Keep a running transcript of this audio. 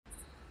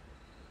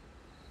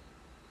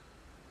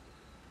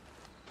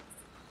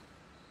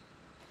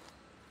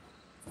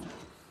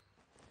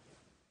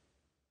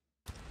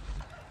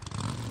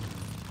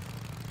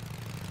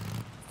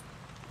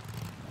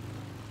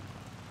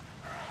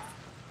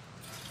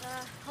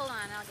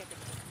I'll get the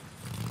key.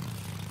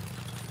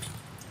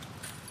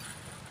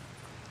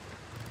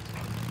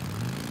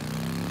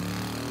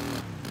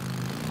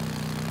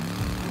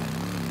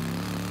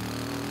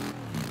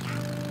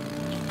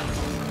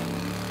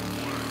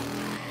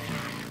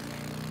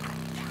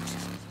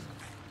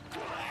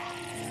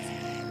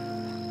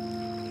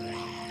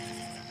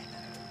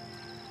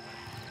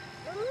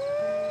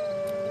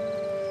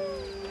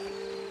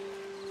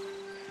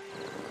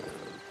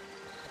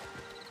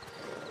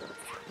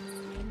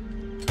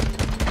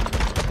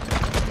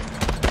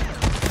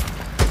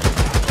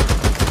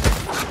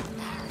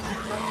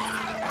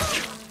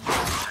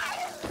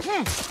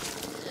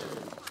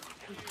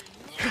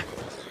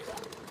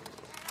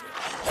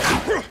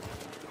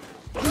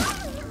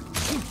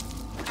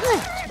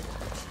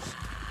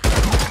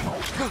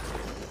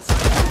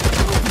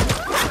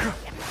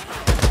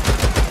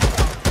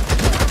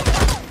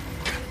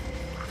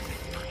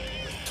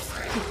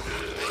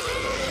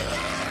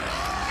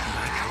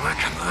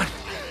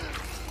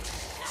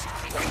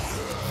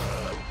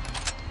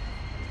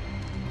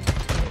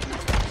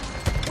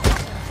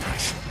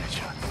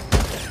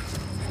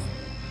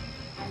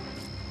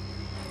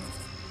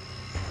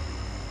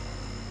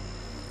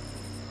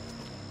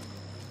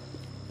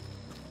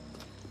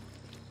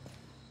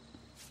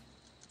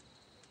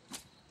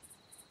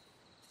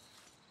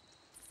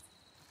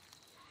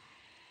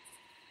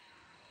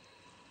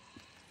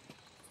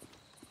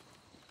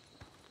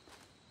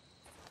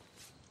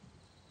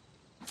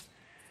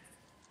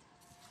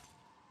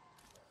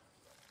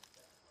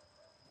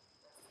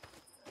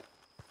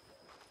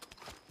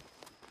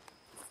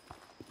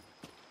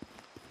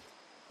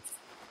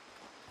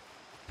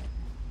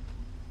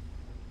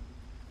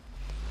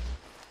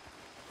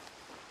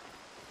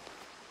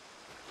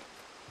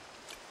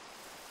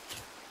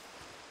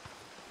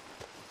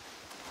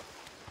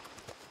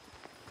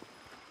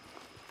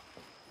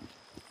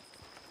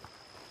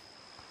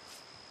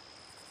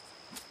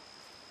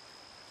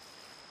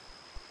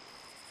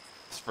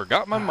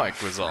 Forgot my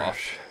mic was off,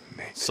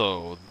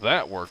 so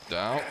that worked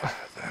out.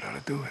 That ought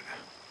to do it.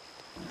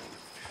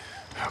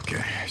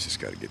 Okay, I just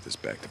gotta get this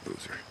back to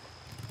Boozer.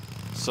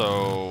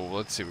 So,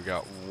 let's see, we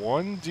got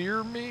 1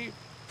 deer meat,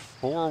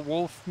 4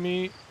 wolf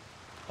meat.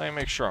 Let me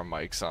make sure our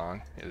mic's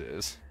on. It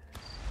is.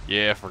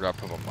 Yeah, I forgot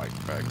to put my mic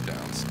back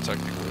down, so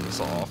technically it's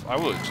off. I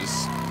would have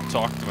just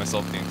talked to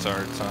myself the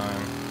entire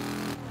time.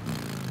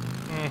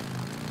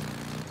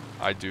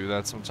 I do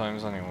that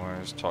sometimes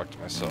anyways, talk to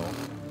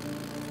myself.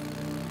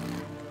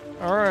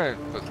 Alright,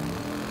 but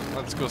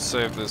let's go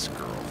save this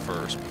girl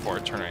first before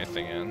I turn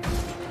anything in.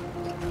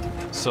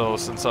 So,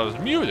 since I was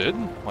muted,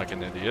 like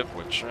an idiot,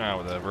 which,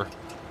 whatever.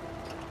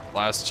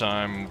 Last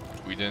time,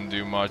 we didn't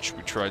do much.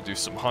 We tried to do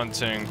some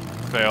hunting,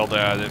 failed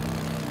at it.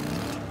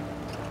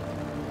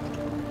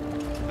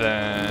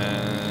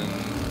 Then,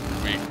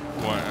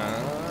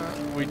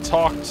 we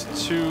talked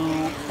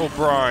to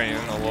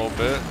O'Brien a little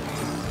bit.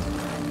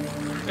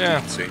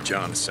 Yeah. St.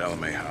 John,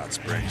 Salome Hot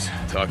Springs.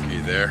 Tuck,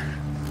 you there?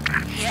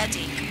 Yeah,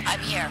 Deke, I'm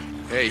here.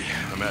 Hey,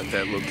 I'm at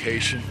that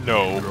location.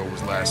 No. The girl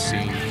was last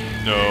seen.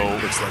 No.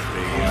 Looks like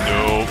they...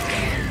 No.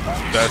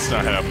 That's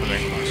not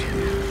happening.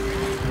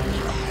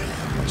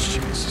 She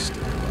is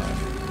still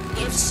alive.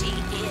 If she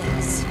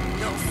is,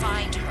 you'll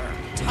find her.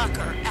 Tuck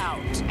her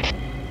out.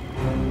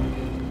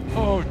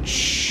 Oh,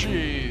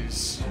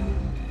 jeez.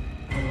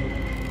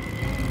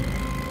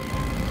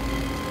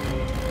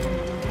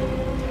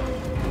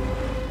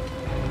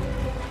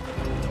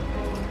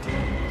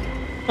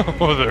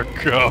 Oh, they're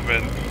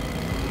coming.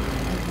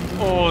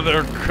 Oh,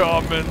 they're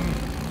coming.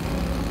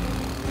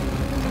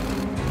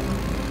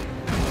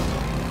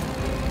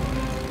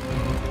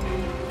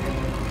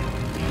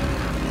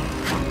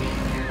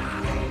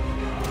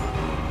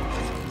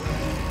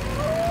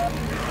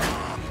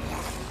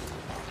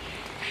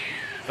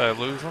 Did I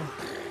lose them?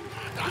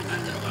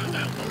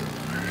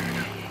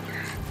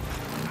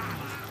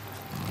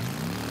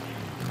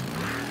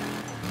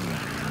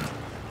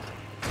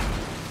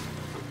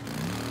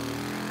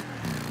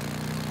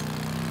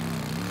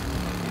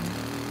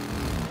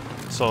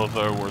 So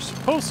they were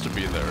supposed to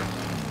be there.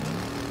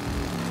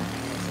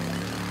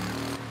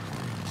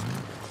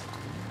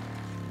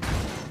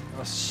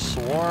 A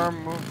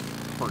swarm of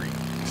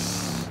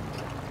freaks.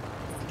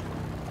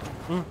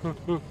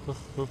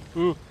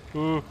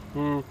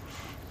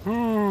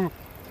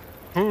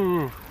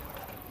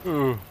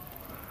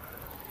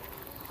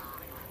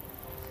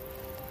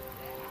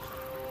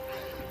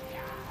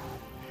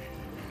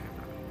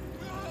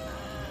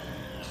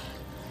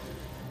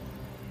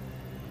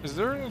 Is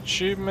there an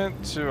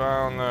achievement to,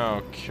 I don't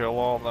know, kill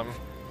all of them?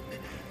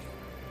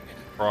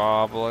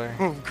 Probably.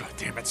 Oh,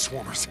 goddammit,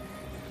 swarmers.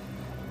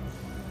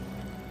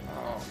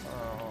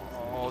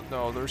 Oh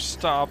no, they're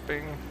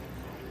stopping.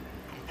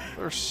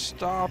 They're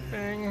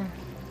stopping.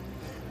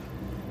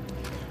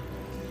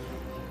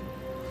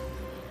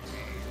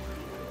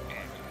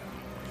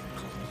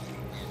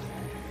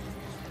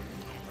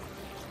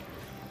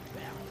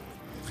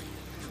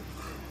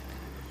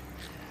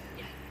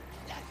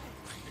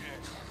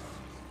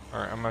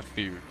 Alright, I'm gonna have to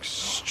be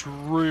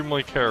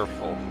extremely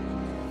careful.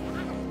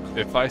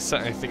 If I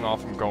set anything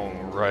off, I'm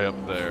going right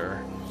up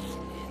there.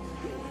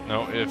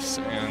 No ifs,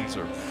 ands,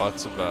 or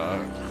buts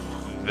about it.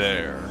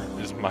 There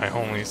is my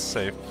only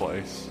safe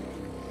place.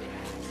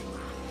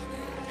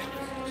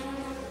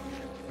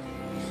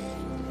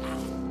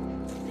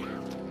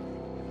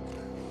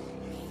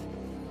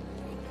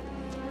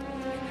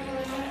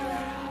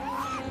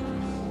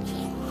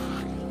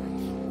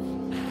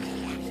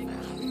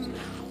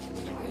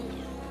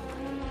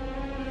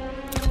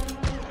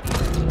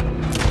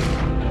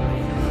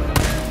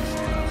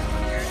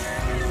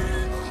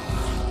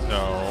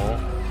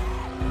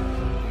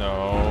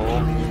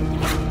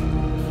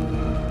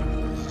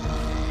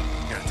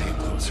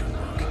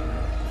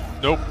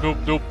 Nope. Oh,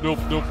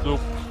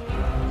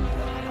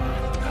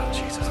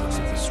 Jesus, looks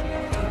like the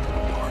swarm took them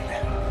apart.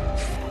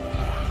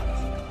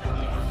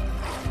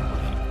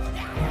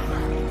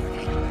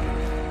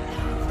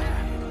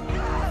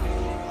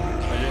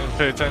 I didn't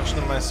pay attention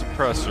to my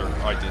suppressor.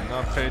 I did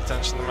not pay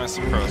attention to my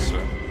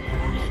suppressor.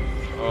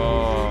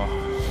 Oh.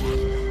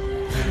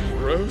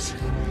 Rose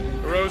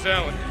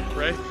Allen,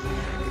 right?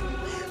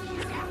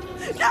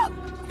 No!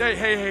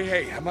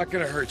 Hey, I'm not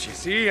gonna hurt you.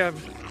 See, I'm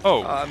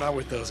not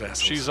with those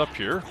assholes. She's up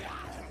here.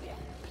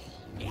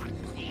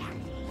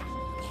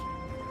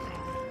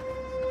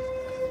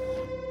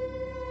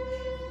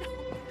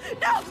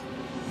 No!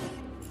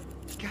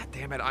 God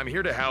damn it, I'm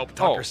here to help.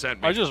 Tucker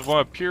sent me. I just went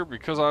up here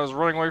because I was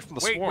running away from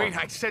the swarm. Wait,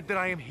 I said that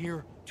I am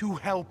here to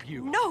help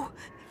you. No,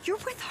 you're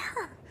with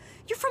her.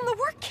 You're from the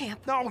work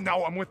camp. No,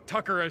 I'm with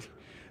Tucker.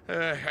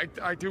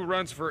 I do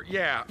runs for,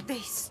 yeah. They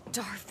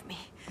starved me.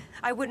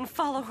 I wouldn't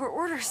follow her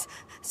orders,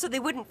 so they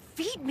wouldn't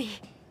feed me.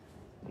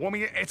 Well, I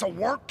mean, it's a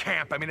work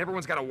camp. I mean,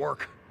 everyone's got to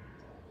work.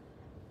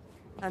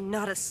 I'm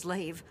not a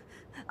slave.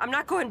 I'm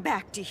not going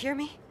back, do you hear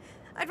me?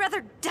 I'd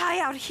rather die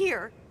out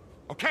here.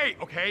 Okay,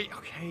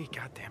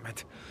 God damn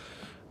it.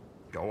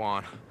 Go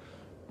on.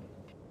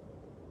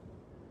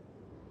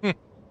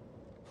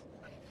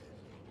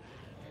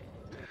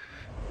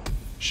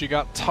 She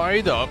got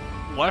tied up,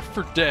 left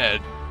for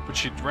dead, but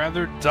she'd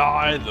rather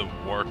die than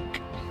work.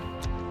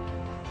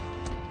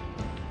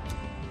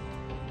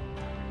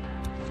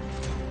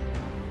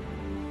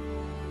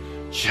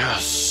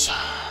 Yes.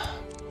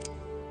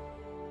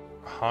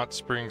 Hot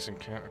springs and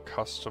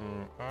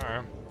custom.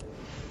 Alright.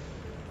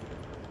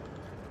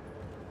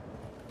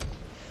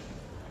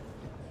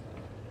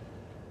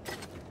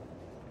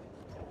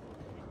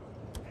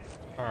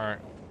 Alright.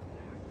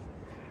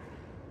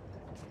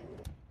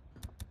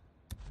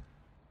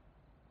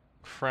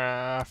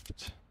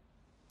 Craft.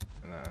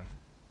 And then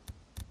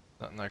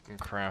nothing I can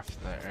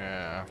craft there.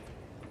 Yeah.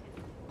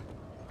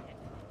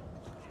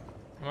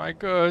 Am I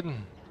good?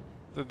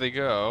 Did they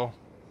go?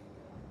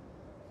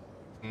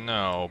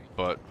 No,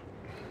 but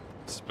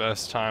it's the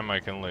best time I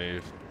can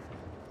leave.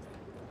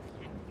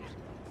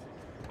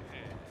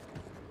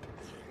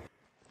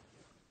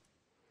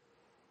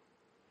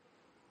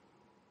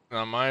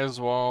 I might as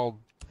well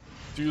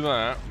do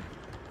that.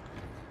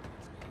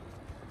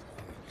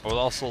 I would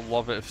also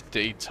love it if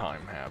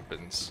daytime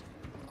happens.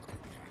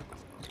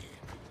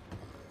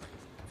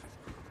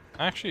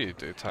 Actually,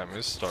 daytime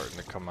is starting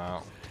to come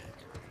out.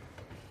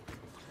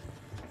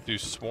 Do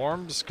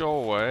swarms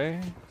go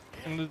away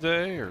in the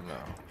day or no?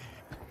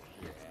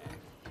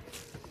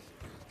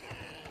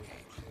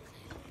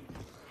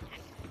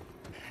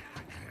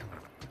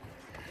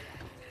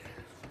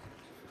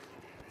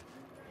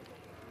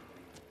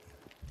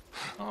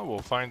 Oh, we'll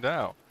find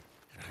out.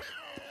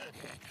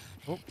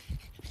 Oh.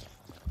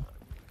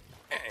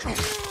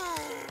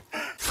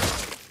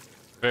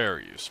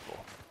 Very useful.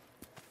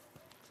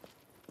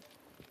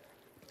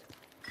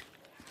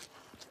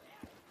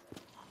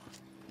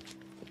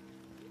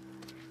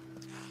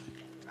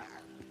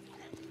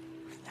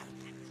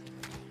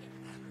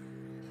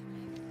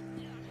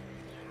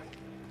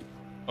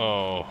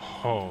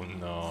 Oh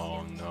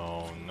no, no.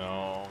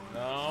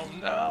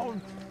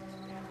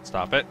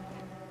 Stop it.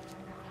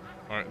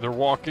 Alright, they're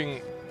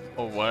walking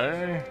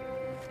away.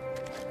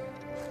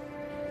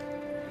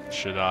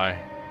 Should I?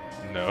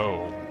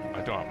 No.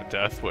 I don't have a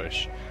death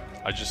wish.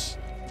 I just...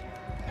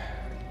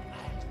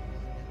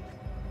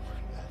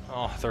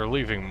 Oh, they're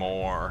leaving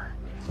more.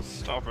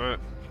 Stop it.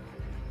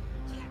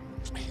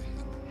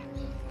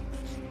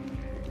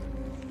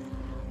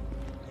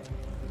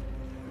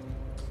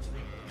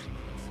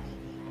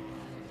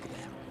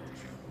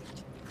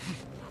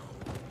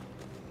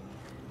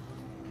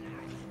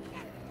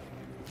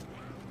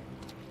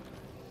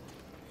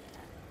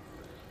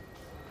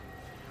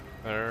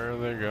 There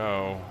they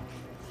go.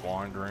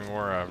 Wandering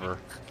wherever.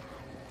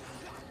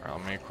 Alright,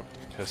 let me equip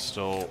the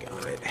pistol.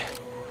 Got it.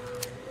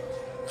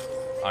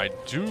 I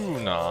do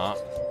not,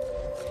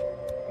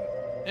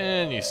 in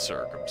any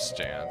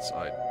circumstance,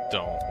 I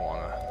don't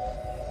want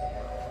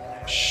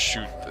to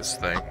shoot this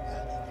thing.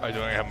 I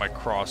don't even have my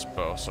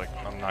crossbow, so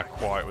I'm not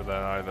quite with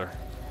that either.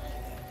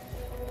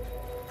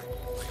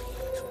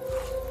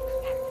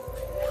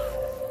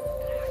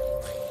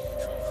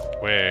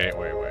 Wait.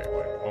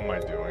 What am I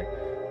doing?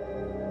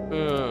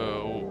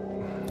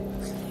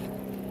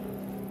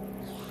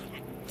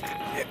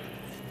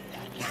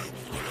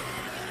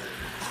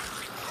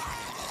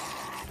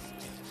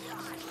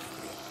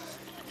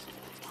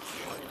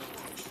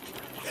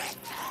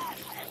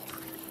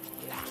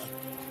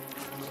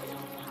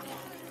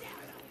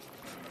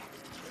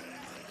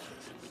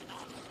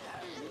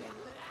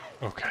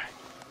 Okay.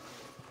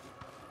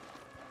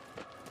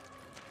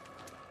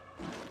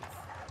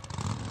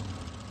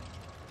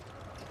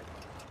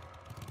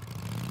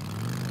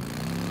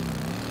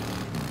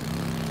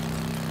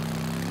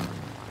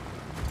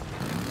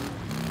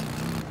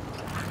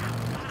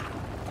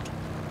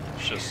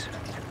 It's just...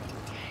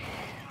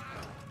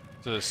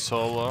 Is it a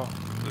solo? I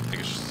think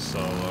it's just a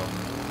solo.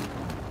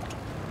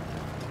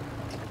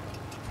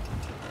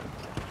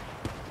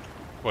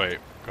 Wait,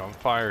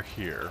 gunfire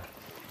here.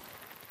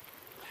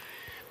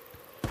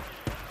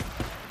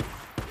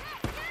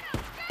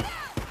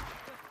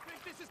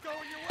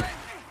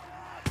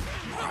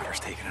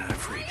 Marauder's taking out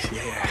freaks.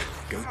 Yeah,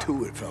 go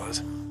to it,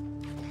 fellas.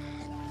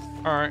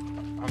 Alright,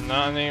 I'm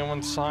not on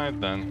anyone's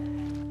side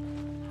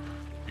then.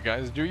 You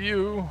guys do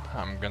you.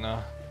 I'm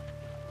gonna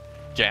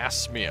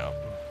gas me up.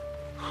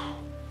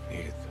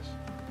 Needed this.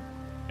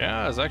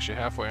 Yeah, it's actually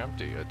halfway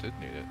empty. I did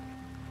need it.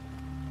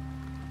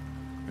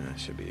 That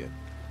should be it.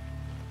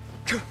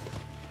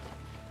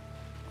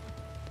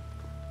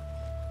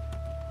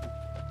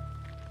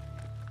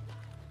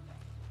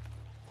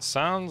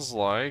 Sounds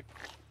like...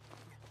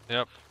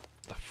 Yep,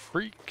 the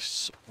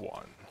freaks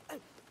won.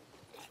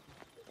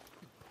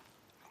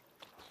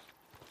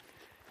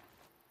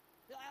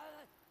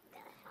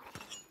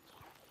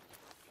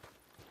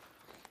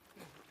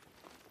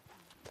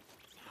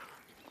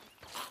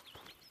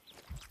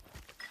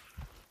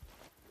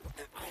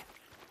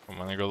 I'm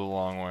gonna go the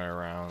long way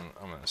around.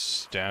 I'm gonna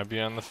stab you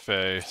in the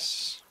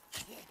face.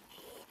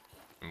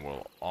 And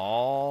we'll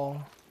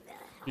all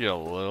be a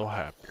little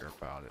happier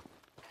about it.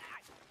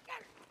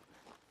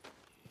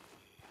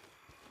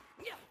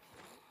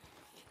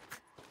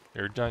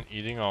 You're done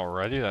eating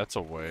already? That's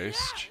a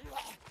waste.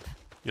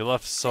 You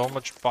left so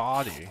much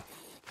body.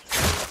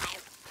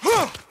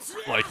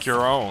 Like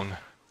your own.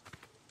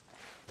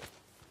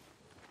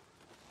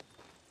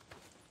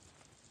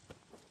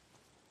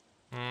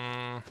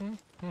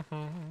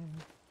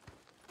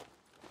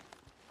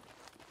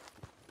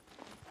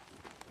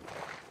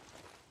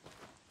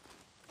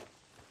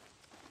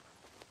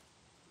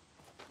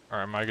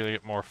 Alright, am I gonna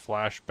get more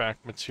flashback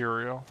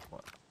material?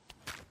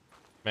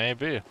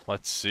 Maybe.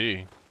 Let's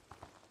see.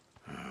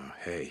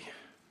 Hey,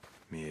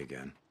 me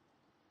again.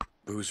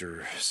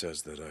 Boozer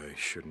says that I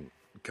shouldn't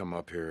come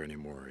up here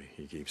anymore.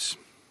 He keeps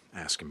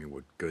asking me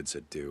what good's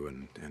it do,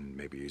 and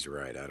maybe he's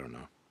right, I don't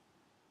know.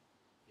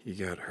 He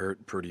got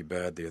hurt pretty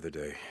bad the other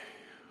day.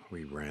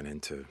 We ran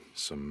into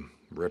some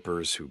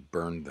rippers who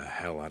burned the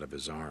hell out of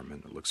his arm,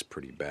 and it looks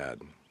pretty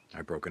bad.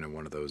 I broke into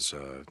one of those,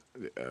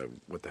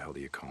 what the hell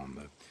do you call them?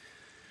 The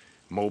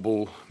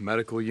mobile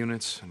medical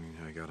units. I mean,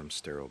 I got him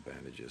sterile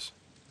bandages.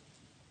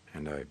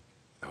 And I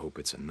hope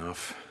it's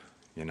enough,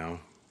 you know?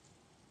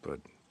 But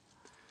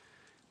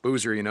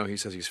Boozer, you know, he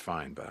says he's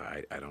fine, but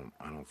I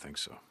don't think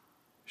so.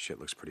 Shit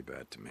looks pretty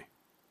bad to me.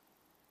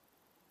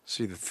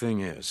 See, the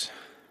thing is,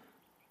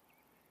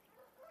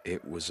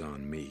 it was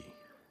on me.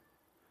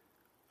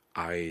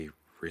 I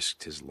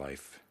risked his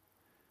life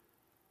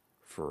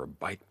for a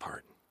bike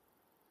part.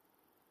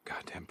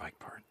 Goddamn bike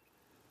part.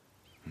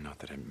 Not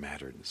that it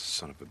mattered. The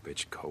son of a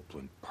bitch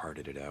Copeland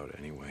parted it out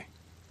anyway.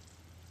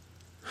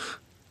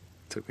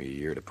 Took me a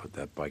year to put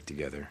that bike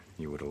together.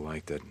 You would have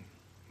liked it.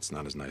 It's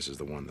not as nice as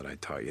the one that I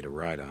taught you to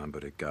ride on,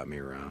 but it got me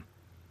around.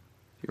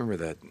 You remember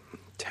that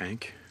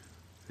tank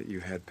that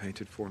you had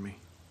painted for me?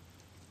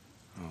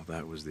 Oh,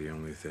 that was the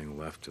only thing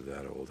left of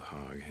that old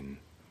hog, and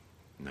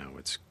now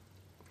it's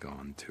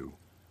gone too.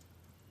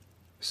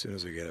 As soon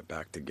as we get it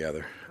back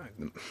together,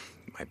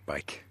 my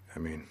bike,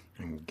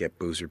 and get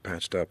Boozer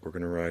patched up, we're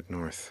gonna ride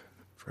north.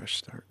 Fresh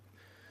start.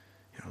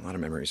 You know, a lot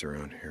of memories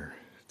around here.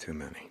 Too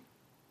many.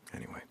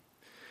 Anyway,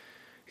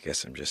 I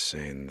guess I'm just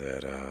saying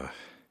that,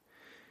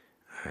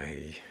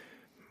 I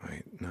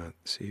might not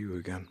see you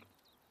again,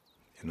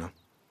 you know?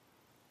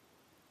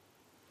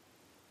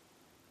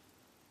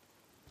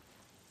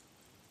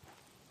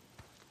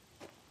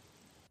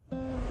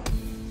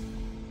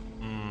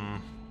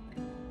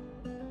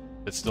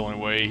 It's the only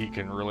way he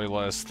can really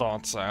let his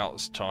thoughts out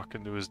is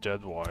talking to his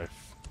dead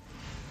wife.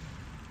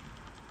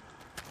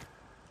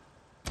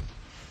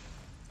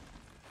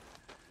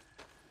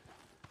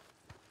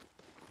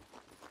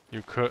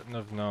 You couldn't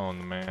have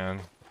known,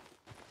 man.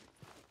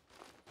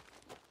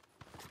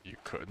 You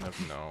couldn't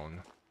have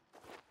known.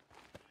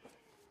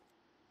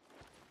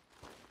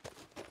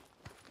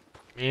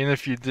 Even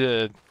if you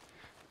did,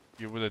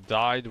 you would have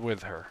died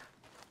with her.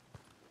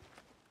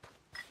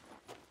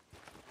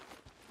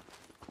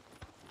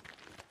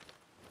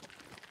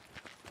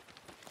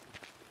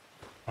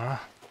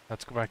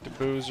 Let's go back to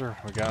Boozer.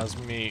 We got his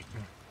meat.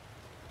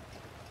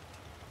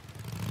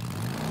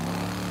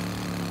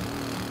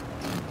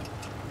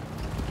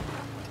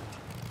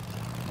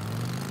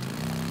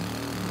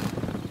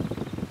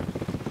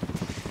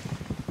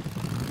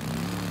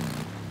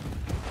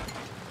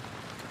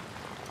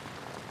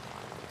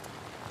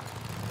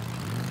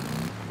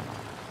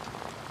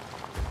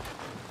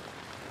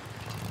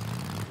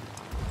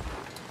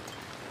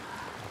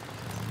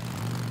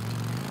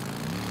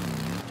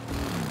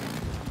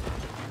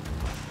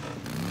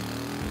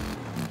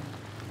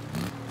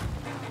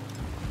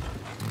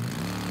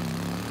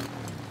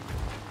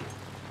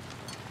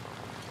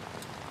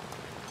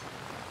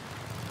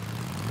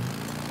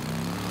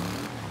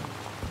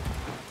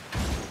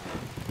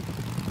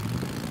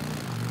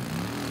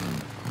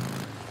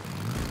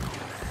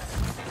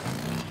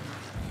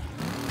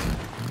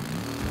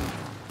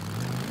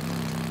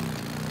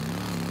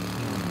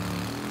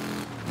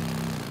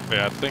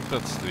 Yeah, I think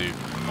that's the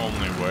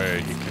only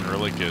way he can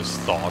really get his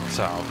thoughts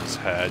out of his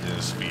head and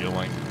his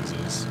feelings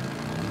is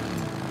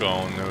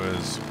going to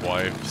his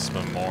wife's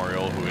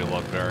memorial, who he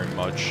loved very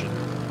much,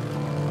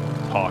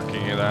 and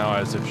talking it out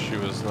as if she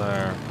was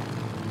there.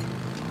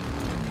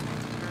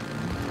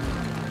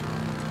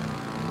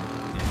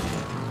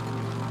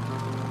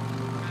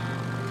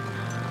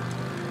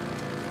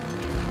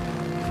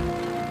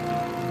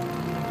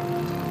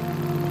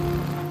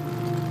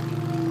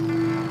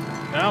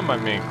 Now my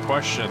main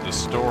question of the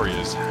story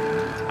is,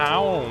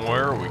 how and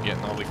where are we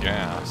getting all the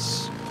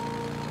gas?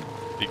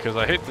 Because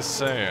I hate to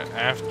say it,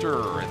 after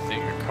I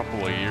think a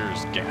couple of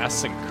years,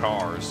 gas in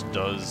cars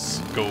does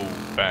go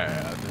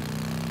bad.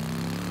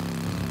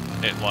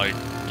 It like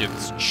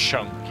gets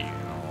chunky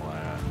and all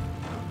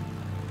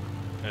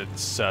that. It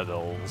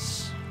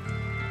settles.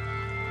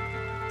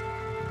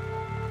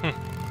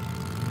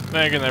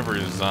 Making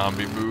every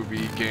zombie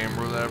movie, game,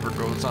 or whatever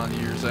goes on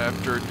years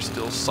after, and you're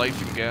still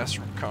siphoning gas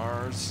from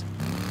cars.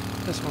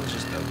 This one's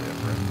just no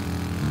different.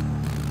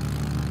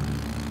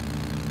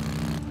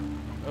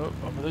 Oh,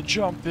 I'm gonna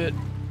jump it.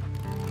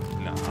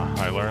 Nah,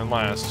 I learned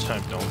last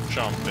time, don't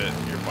jump it.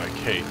 Your bike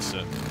hates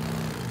it.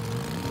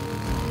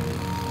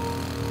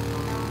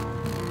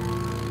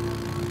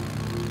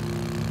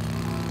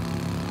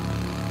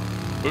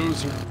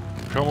 Boozer,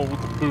 come on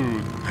with the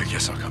food. I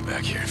guess I'll come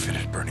back here and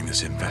finish burning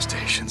this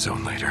infestation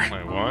zone later.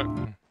 Wait, what?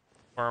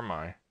 Where am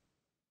I?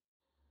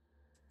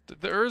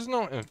 There is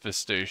no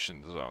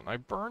infestation zone. I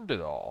burned it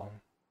all.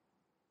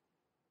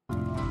 What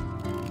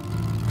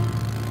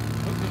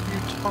are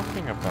you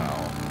talking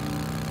about?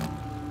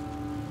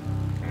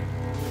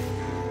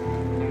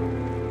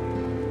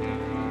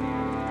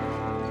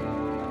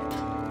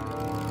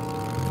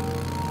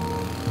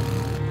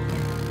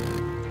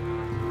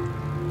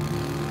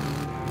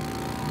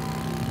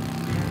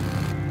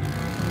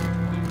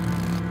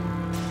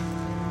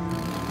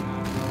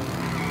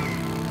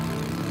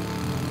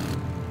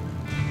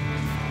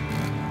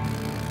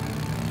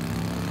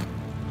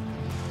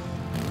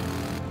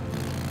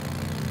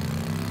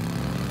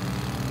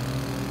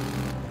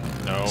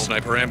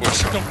 Sniper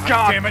ambush. Oh,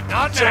 God damn it!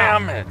 Not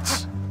damn it!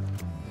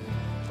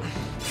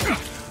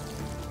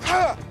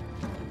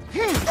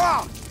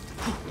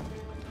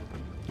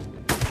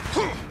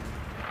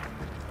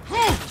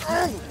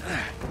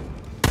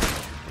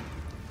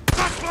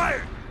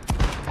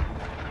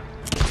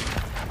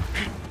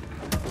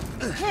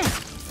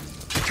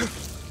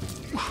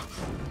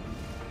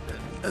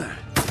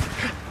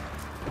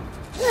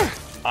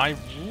 I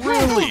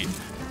really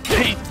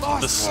hate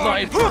the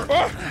sniper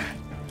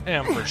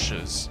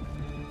ambushes.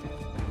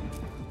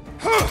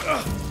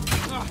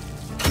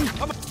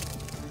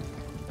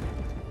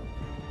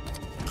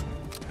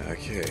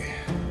 Okay.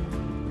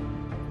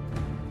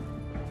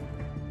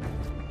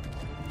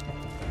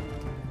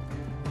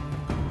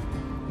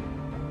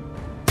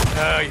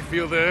 You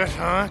feel that,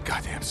 huh?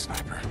 Goddamn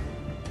sniper.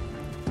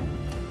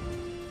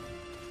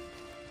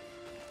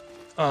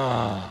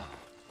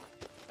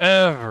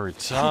 Every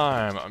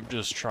time I'm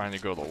just trying to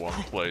go to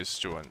one place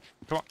to an...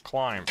 Come on,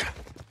 climb.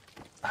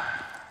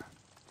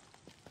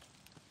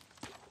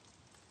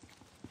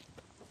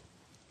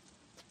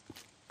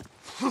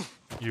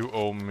 You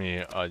owe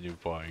me a new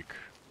bike.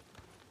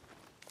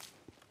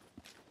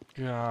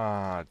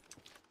 God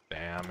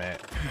damn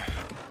it.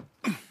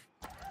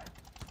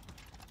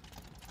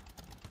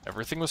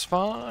 Everything was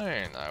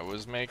fine. I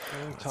was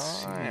making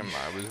time.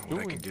 I was doing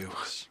what I can do.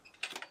 this.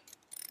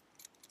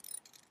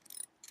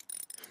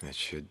 That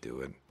should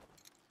do it.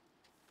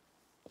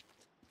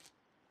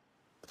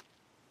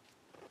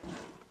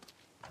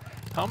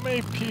 How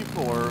many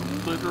people are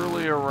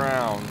literally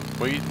around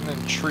waiting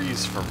in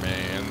trees for me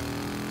in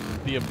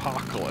the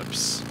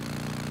apocalypse?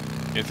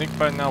 You think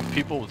by now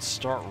people would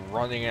start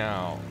running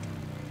out?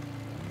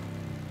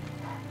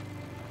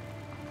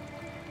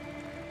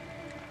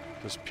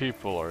 Because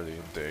people are the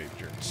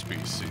endangered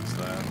species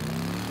then.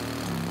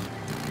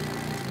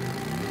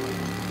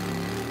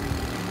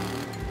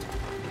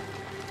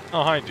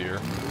 Oh, hi dear.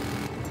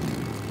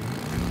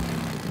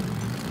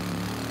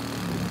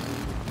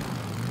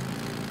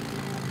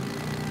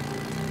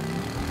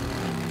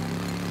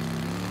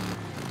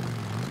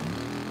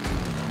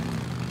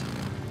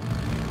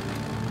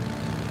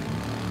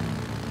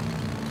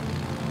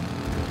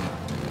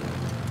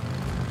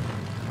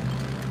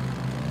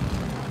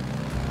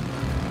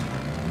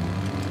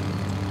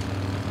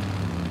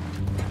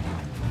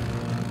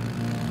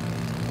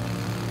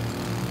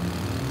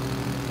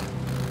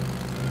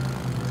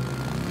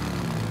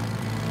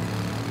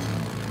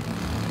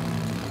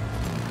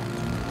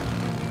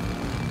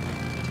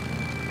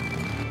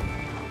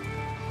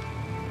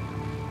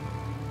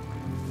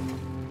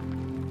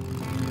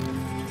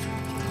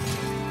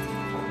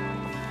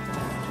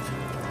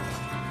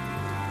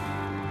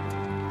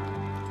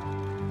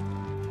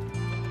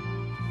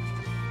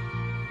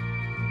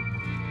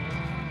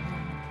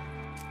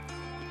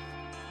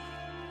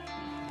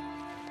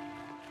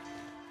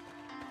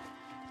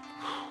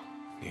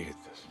 Needed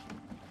this.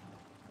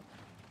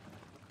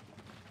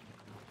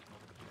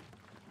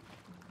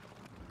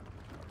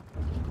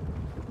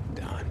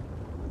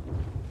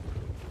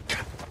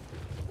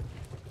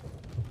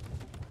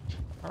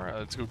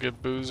 Let's go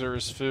get Boozer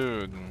his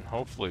food, and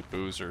hopefully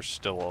Boozer's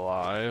still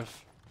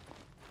alive.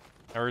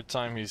 Every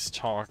time he's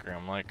talking,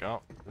 I'm like,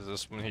 oh, is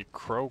this when he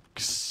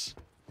croaks?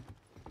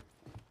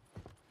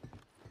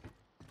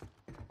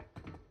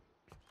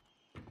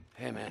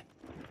 Hey, man.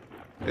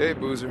 Hey,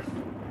 Boozer.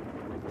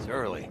 It's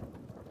early.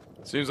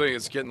 Seems like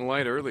it's getting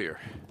light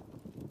earlier.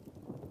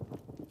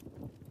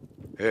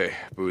 Hey,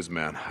 Booze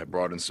Man, I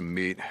brought in some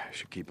meat.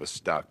 Should keep us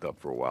stocked up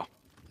for a while.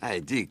 Hey,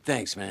 Deke,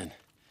 thanks, man.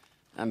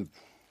 I'm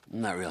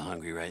not real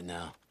hungry right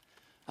now.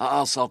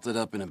 I'll salt it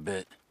up in a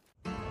bit.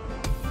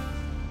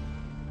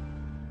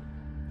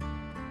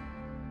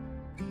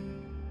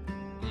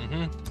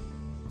 Mm-hmm.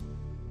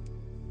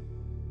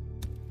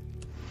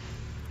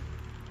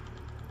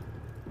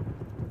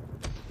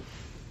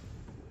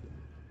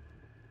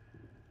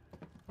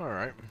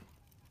 Alright.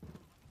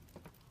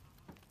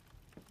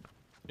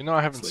 You know,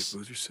 I haven't... It's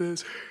like Boozer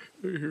says,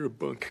 I hear a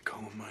bunk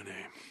calling my name.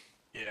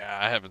 Yeah,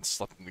 I haven't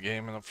slept in the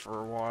game enough for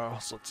a while,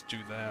 so let's do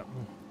that.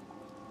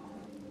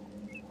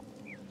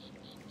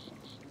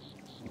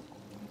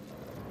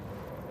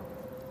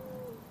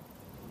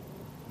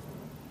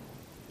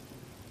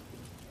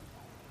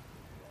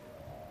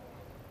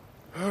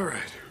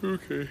 Alright,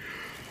 okay.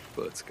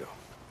 Let's go.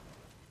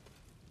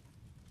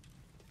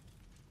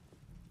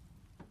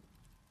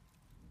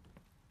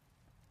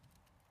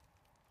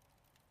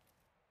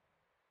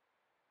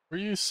 Were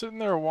you sitting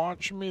there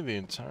watching me the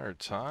entire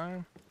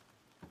time?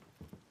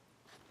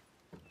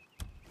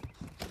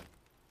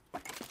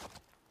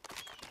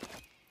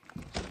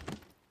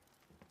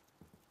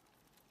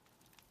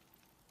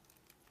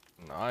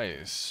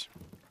 Nice.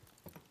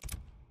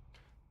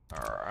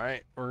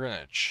 Alright, we're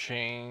gonna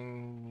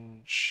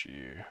change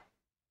you.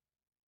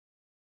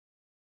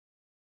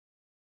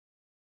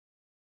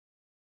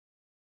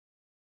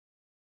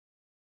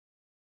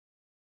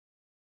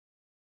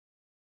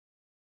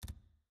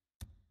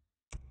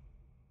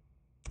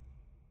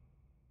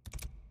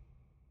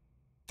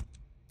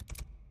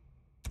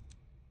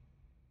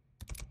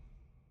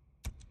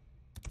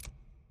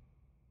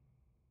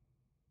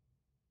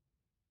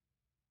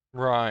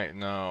 Right,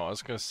 no, I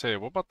was gonna say,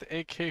 what about the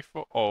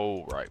AK-4?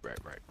 Oh, right.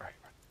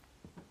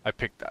 I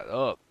picked that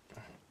up.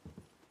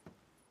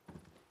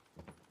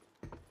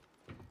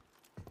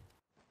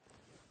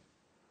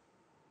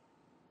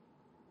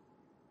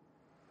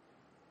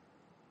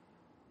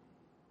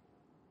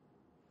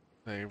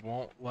 They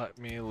won't let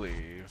me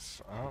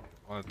leave. Oh,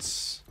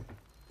 let's...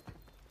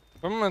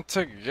 I'm gonna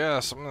take a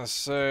guess. I'm gonna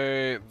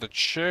say the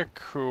chick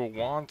who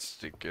wants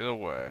to get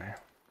away.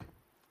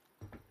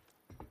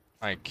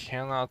 I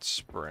cannot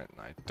sprint.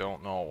 I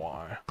don't know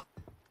why.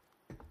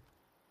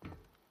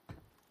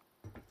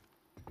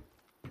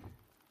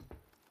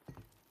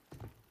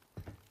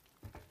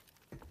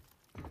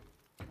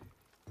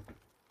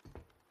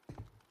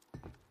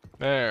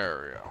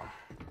 There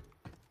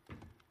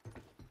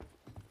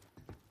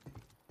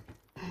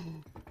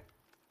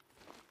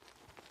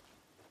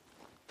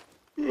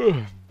we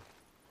go.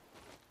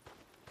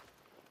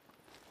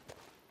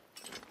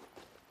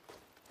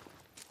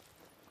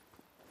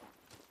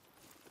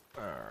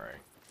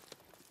 Alright.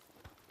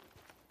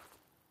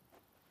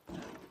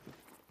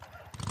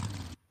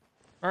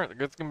 Alright, the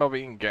good thing about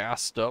being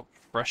gassed up,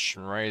 fresh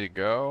and ready to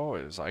go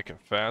is I can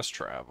fast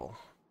travel.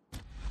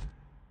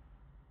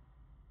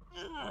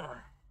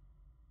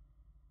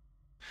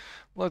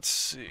 Let's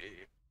see.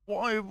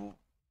 Why?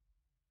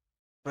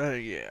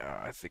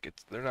 Yeah, I think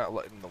it's they're not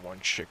letting the one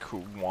chick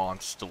who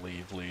wants to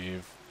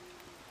leave.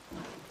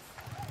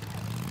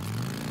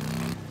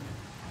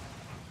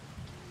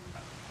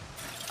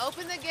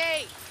 Open the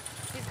gate.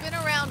 He's been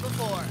around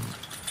before.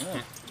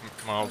 Oh,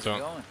 Well, how's it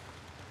going?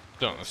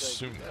 don't Looks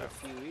assume like you got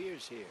that. a few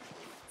years here.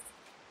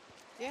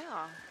 Yeah,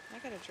 I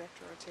got a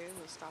drifter or two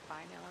who stop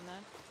by now and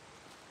then.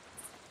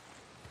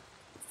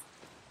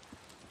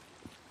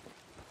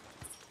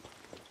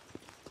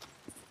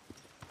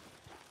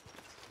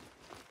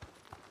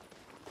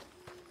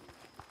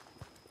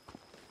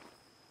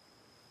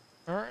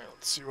 Alright,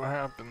 let's see what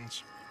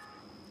happens.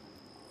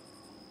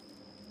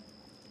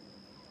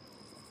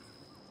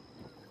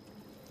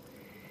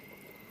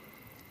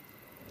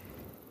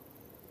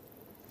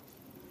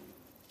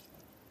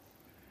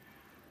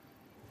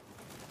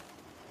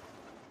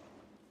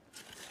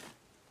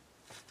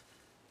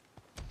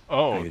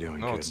 Oh, How you doing,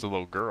 no, kid? it's the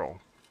little girl.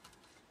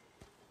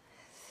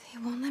 They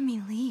won't let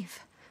me leave.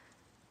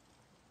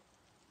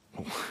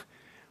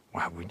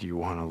 Why would you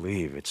want to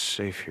leave? It's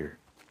safe here.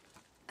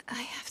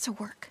 I have to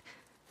work.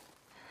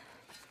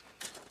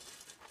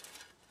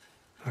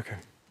 Okay.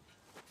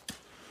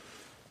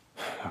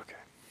 Okay.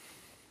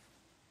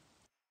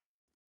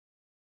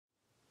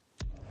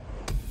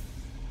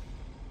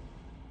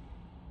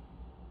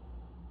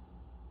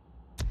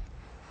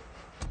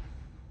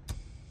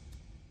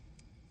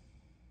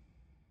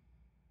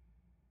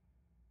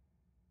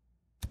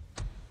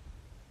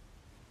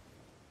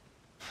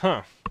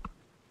 Huh.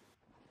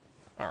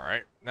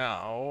 Alright,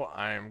 now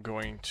I'm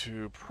going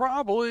to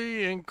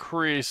probably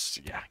increase...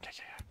 Yeah.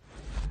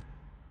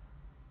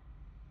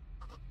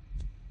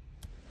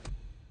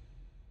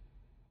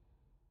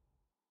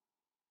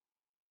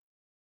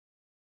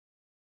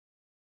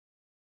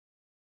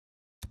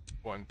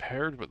 When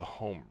paired with a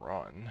home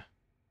run.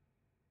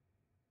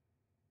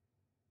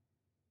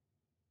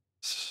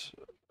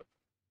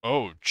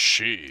 Oh,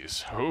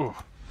 jeez.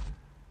 Oh.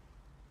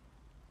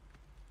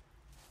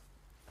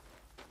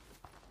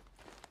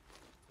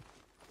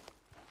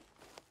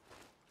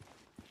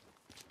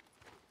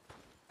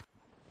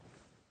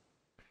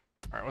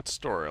 Alright, what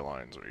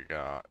storylines we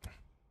got?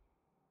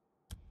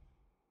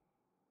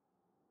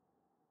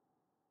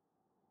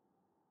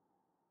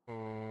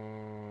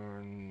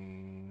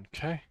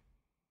 Okay.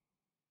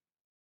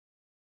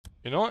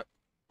 You know what?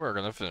 We're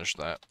gonna finish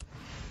that.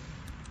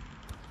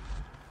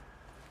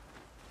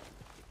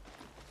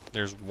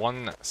 There's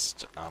one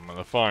nest. I'm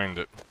gonna find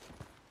it.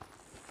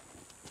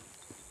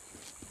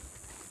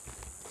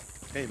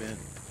 Hey, man.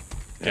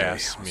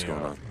 Gas what's me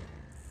going up. on?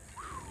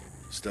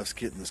 Stuff's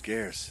getting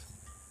scarce.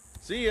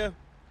 See ya.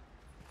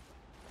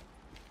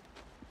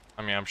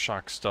 I mean, I'm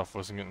shocked stuff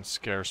wasn't getting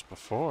scarce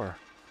before.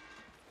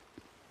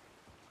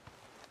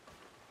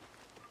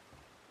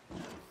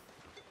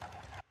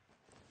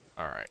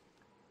 Alright.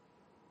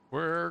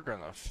 We're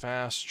gonna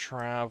fast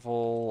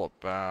travel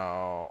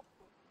about...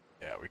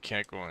 Yeah, we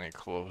can't go any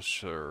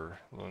closer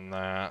than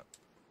that.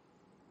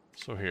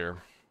 So here.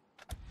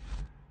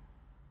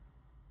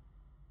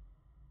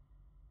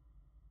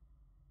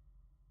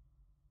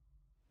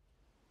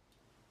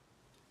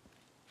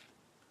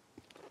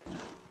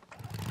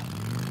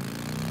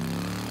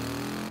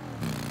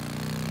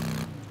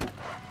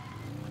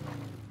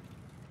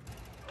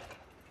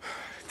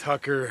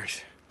 Tucker,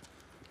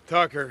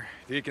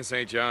 Deacon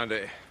St. John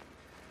to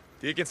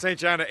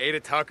Ada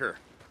Tucker.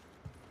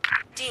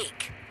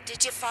 Deke,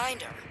 did you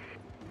find her?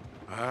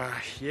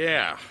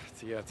 Yeah,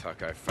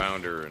 Tuck, I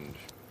found her, and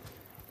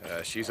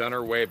she's on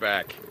her way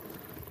back.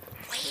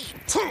 Wait, you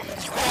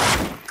let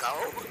her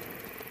go?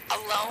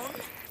 Alone?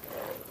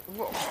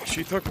 Well,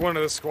 she took one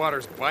of the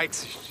squatters'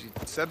 bikes. She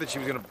said that she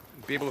was gonna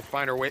be able to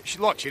find her way. She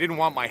didn't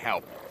want my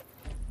help.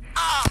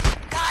 Oh,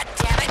 god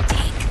damn it,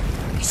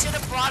 Deke. You should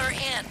have brought her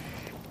in.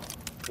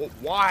 Well,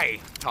 why,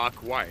 Tuck?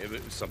 Why?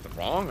 Is something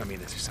wrong? I mean,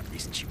 is there some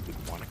reason she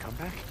wouldn't want to come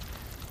back?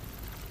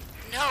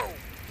 No,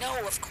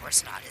 of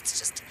course not. It's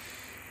just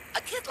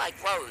a kid like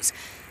Rose.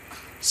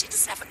 She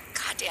doesn't have a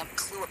goddamn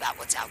clue about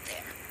what's out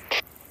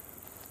there.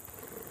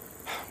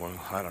 Well,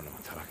 I don't know,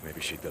 Tuck.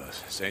 Maybe she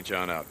does. St.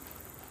 John out.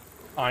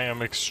 I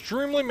am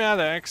extremely mad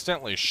I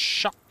accidentally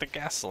shot the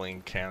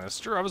gasoline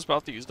canister I was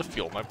about to use to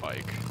fuel my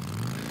bike.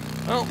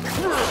 Oh,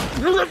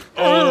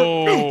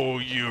 oh,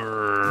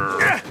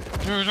 you're...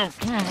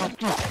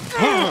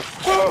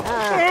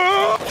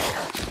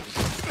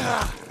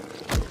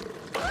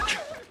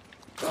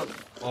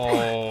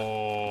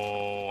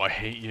 Oh, I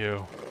hate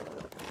you.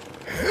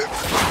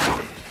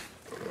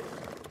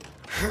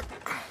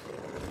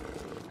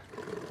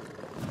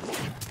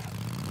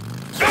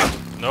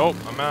 Nope,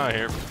 I'm out of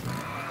here.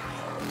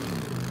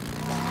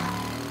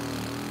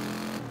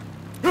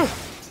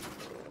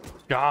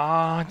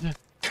 God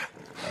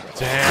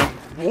damn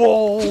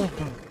wolf!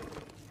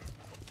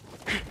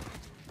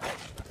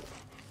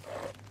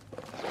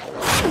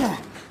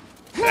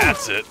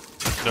 That's it.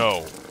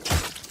 No.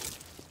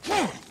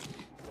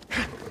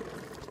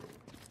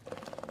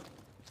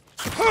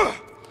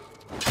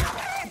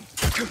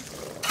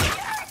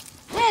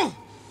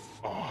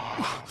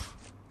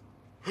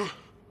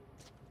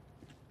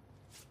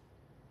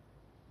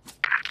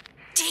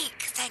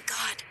 Deke, thank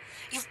God.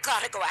 You've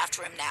got to go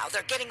after him now.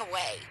 They're getting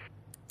away.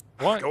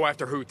 What? Go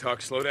after who,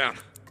 Tuck? Slow down.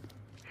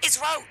 It's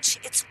Roach.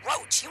 It's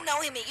Roach. You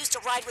know him. He used to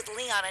ride with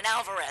Leon and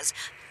Alvarez.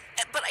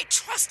 But I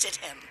trusted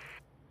him.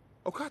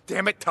 Oh, God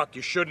damn it, Tuck.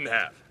 You shouldn't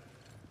have.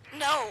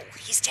 No,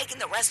 he's taken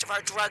the rest of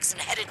our drugs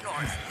and headed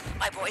north.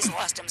 My boys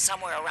lost him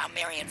somewhere around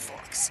Marion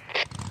Forks.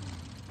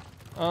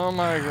 Oh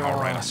my god. All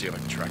right, I'll see if I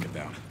can track it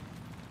down.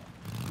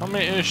 How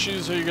many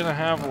issues are you gonna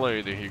have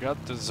later? You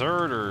got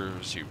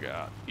deserters, you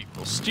got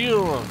people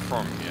stealing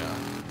from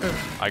you.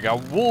 I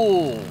got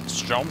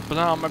wolves jumping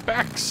on my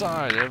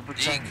backside every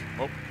time.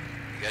 Oh.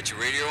 You got your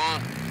radio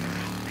on?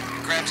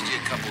 Grabs you a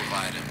couple of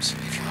items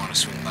if you want to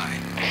swing by.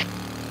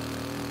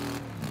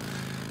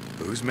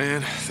 Booze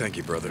man, thank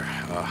you, brother.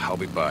 I'll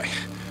be by.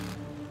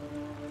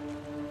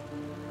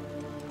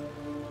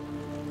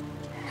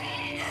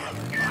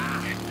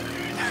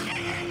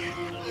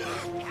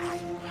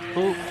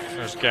 Ooh,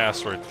 there's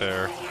gas right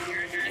there.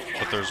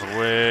 But there's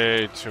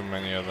way too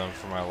many of them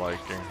for my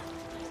liking.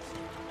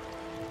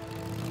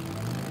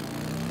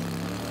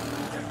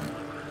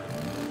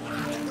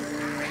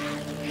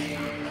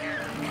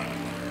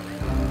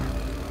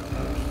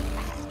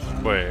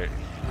 Wait.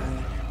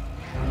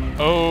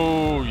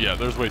 Oh, yeah,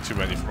 there's way too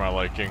many for my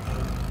liking.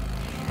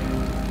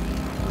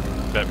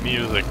 That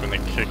music when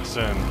it kicks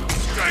in.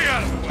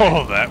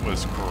 Oh, that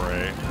was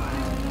great.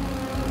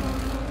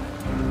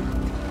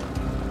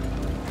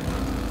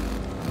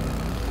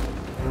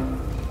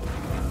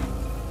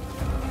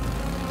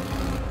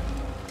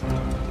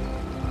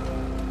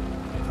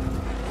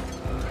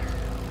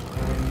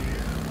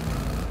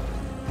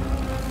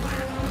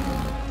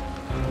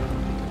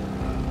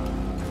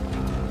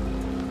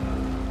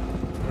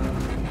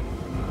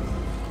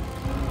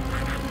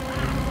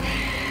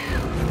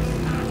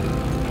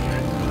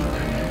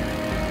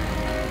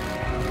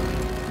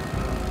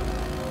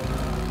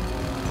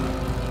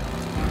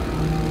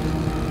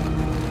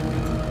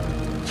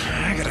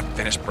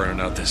 finish burning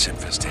out this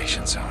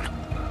infestation zone.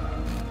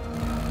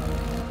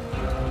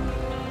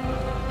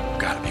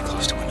 Gotta be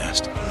close to a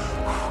nest. Whew,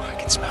 I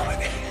can smell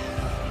it.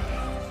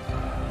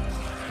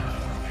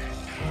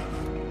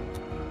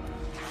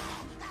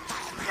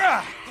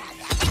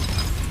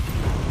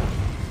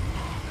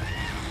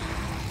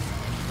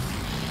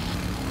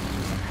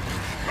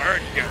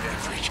 Burn, you goddamn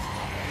freak.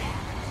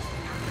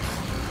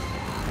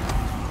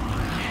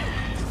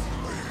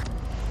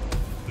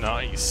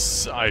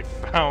 Nice. I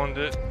found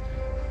it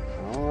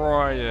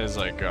right as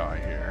I got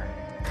here.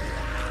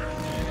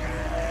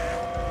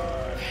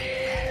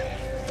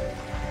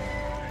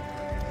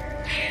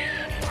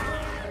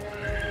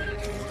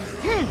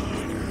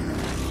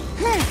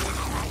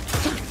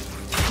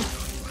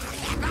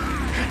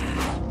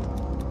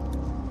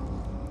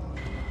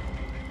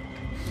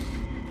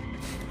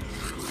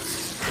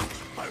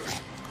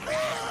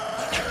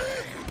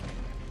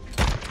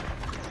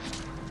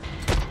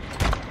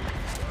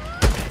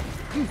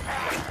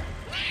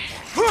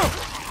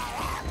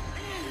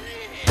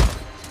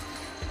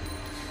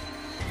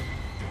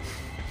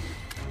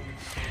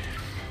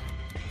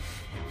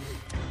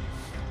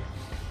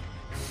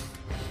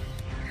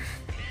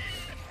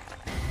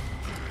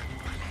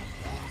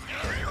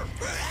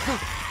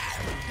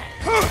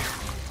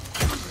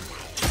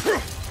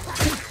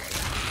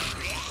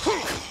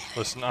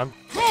 Listen, I'm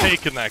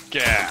taking that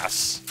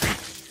gas.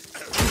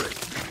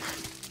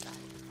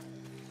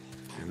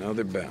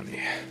 Another bounty.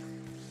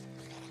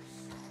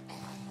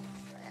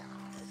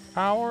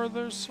 How are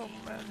there so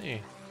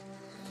many?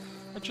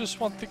 I just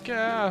want the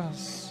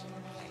gas.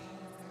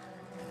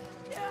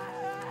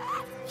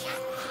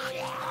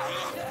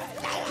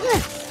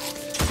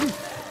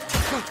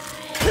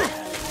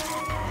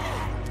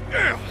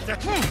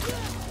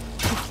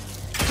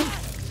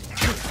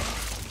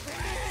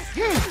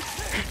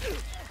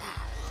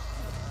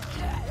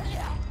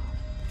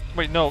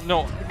 Wait, no,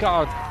 no,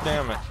 god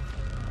damn it.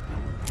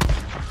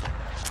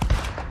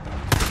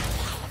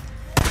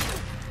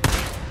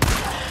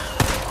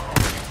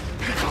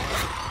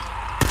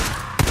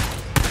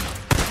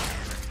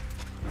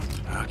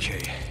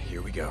 Okay,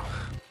 here we go.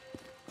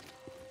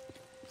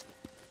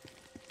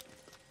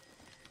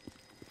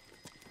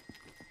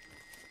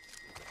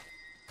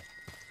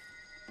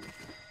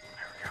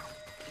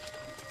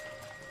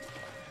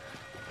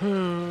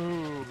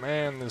 Oh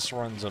man, this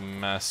run's a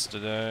mess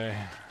today.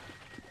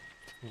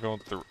 I'm going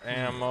through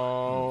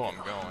ammo, I'm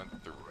going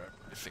through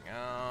everything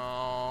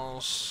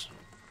else.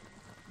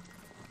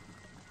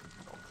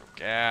 Going through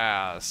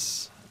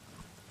gas.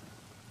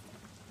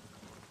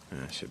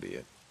 That should be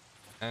it.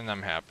 And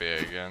I'm happy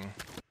again.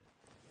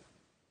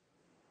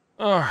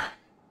 Alright,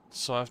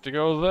 so I have to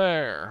go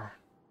there.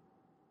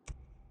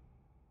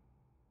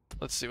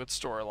 Let's see what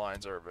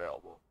storylines are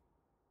available.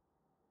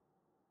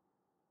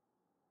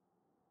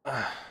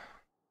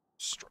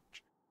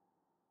 Structure.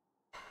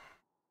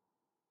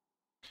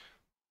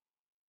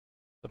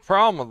 The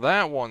problem with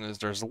that one is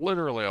there's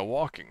literally a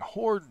walking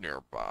horde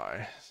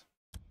nearby.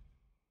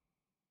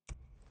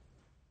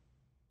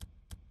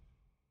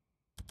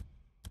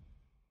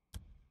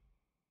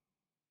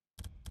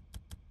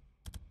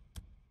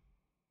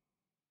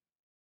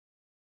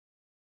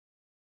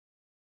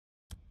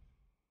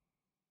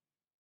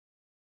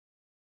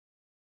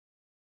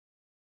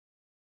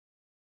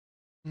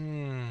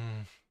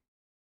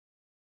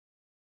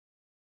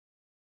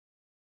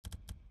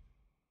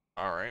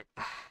 Alright.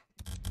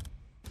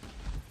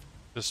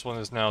 This one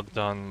is now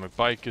done. My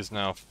bike is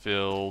now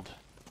filled.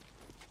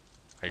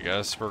 I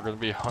guess we're gonna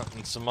be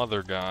hunting some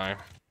other guy.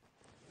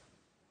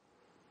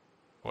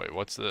 Wait,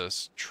 what's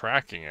this?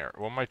 Tracking area.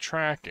 What am I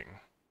tracking?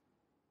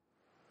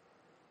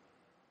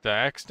 Did I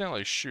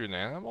accidentally shoot an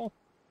animal?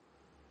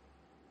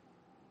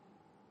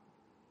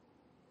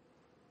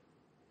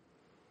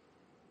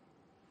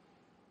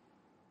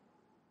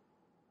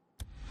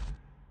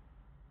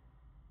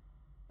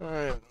 I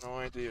have no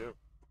idea.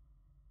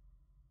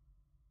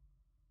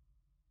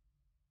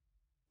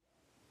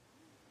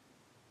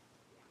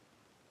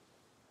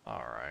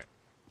 Alright.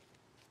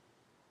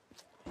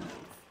 I'm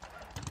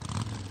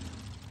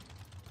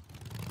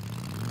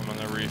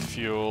gonna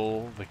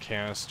refuel. The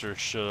canister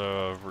should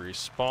have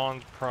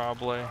respawned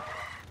probably.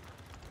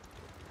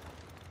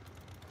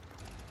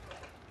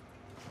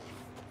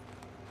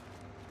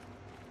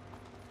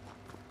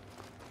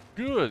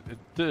 Good, it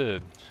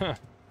did.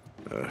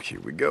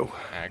 Here we go.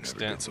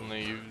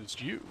 Accidentally used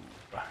you.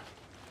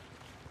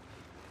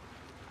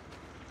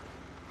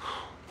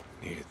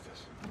 Needed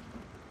this.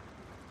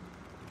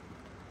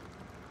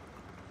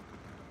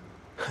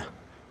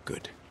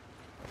 Good.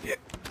 Yeah.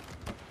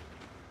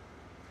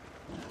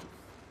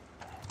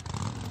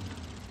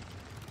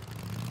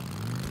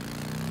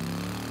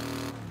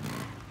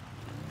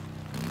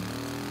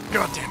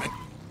 God damn it.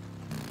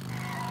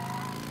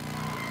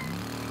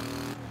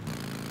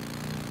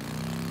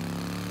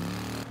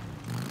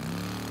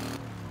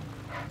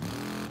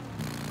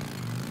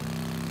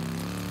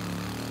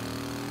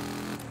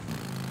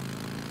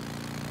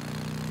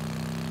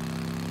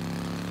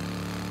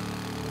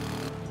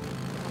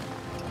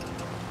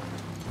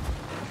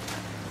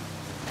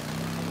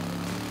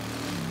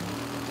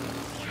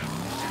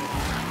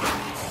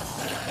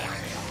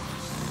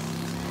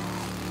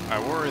 I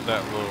worry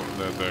that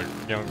the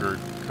younger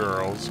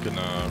girl's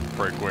gonna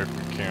break away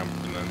from camp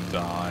and then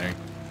die.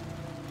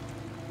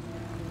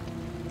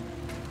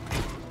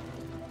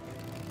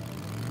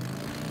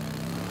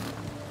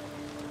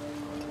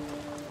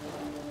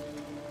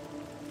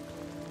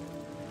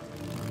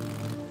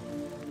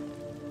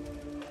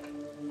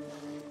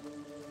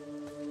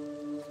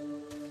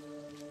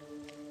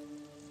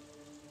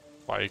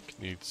 Bike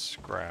needs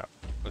scrap.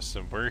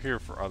 Listen, we're here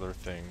for other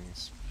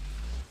things.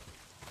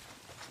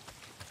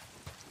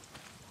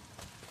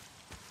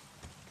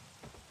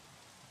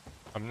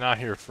 I'm not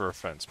here for a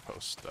fence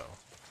post, though.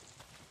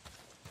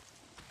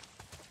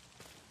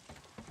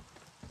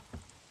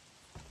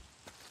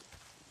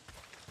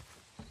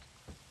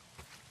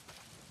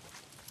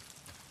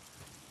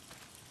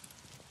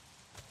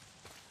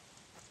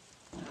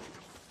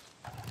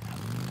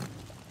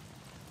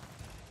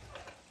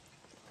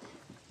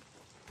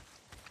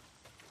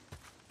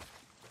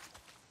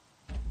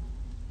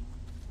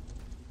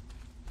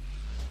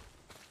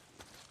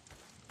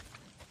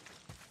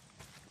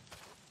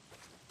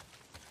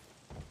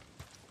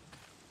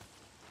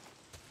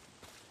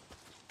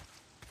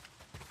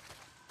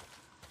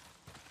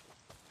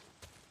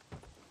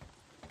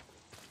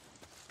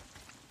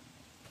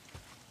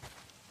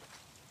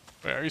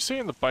 Wait, are you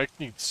saying the bike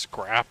needs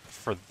scrap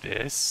for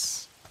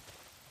this?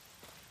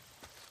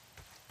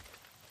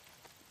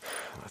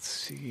 Let's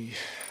see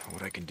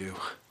what I can do.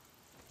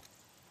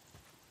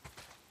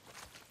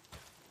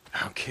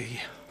 Okay,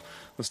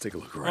 let's take a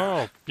look around.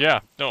 Oh, yeah.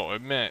 No,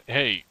 it meant,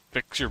 hey,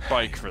 fix your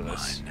bike for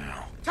this. Mine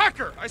now.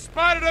 Tucker! I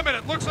spotted him and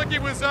it looks like he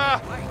was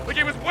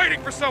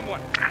waiting for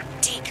someone.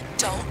 Deke,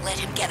 don't let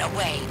him get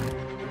away.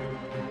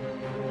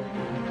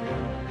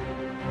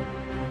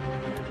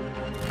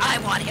 I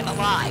want him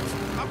alive.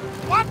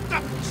 What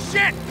the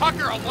shit?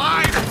 Tucker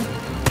alive?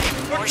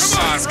 But Or come on, she's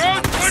Rose!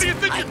 gonna Where do you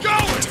think I you're need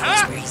going, to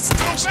huh? where he's Go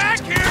stashed back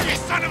here, you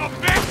son of a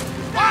bitch!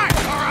 Why?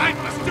 All right,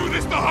 let's do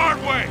this the hard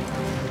way.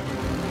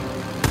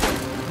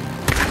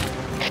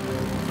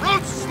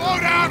 Rose, slow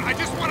down. I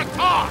just want to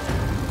talk.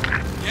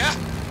 Yeah?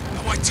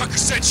 That why Tucker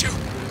sent you?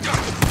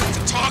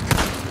 To talk?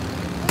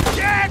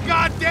 Yeah,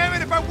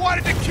 goddammit! If I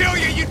wanted to kill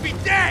you, you'd be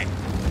dead.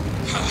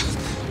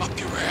 Up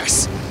your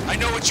ass. I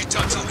know what you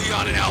done to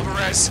Leon and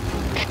Alvarez.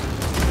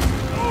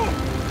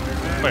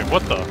 Wait,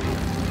 what the?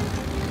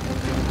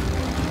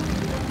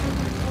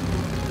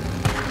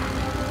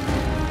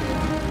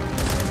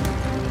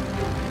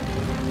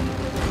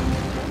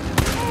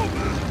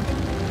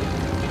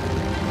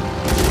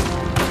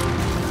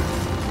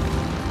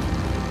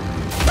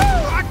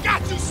 I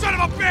got you, son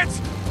of a bitch!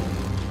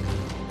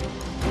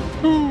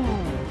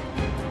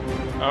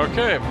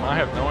 Okay, I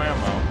have no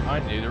ammo. I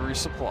need a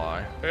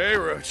resupply. Hey,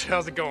 Roach,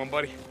 how's it going,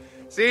 buddy?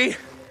 See?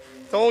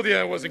 Told you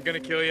I wasn't gonna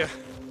kill you.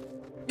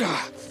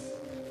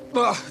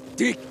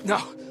 Deke, no.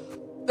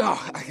 No,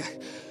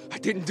 I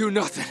didn't do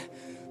nothing.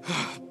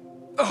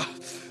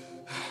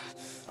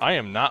 I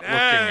am not looking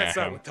That's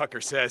at not him. what Tucker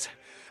says.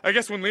 I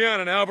guess when Leon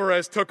and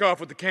Alvarez took off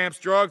with the camp's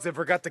drugs, they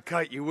forgot to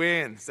cut you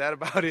in. Is that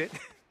about it?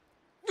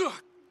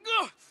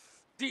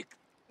 Deke,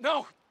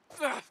 no.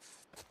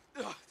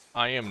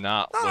 I am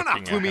not No,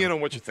 looking clue at me him. in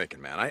on what you're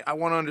thinking, man. I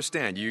want to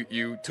understand.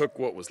 You took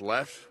what was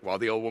left while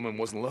the old woman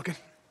wasn't looking?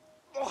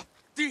 Oh,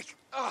 Deke,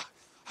 I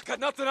got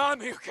nothing on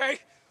me, okay?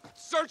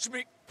 Search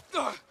me.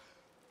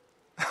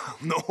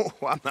 No,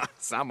 I'm not.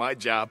 It's not my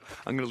job.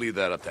 I'm going to leave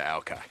that up to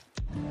Alki.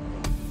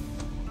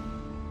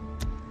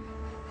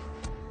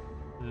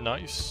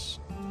 Nice.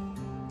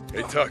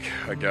 Hey, Tuck,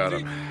 I got him.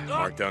 Deke,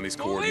 Mark down these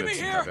don't leave me coordinates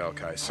and here. have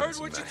Alki send Heard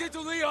some what you back. did to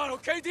Leon,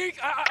 okay, Deke?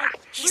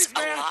 He's Please,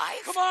 man.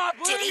 alive? Come on,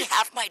 please. Did he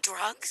have my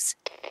drugs?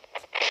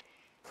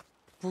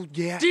 Well,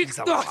 yeah, Deke, he's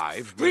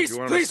alive. But please, if you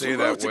want to please, stay we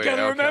that rode way,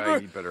 together, Alki, remember?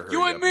 you better hurry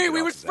You and up me, get we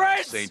off was his ass.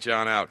 friends. St.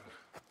 John out.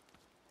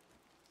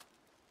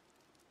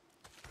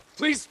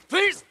 Please,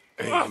 please.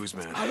 Hey,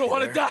 Guzman, I don't you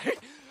want to there? die.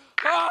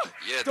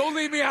 Yeah. Don't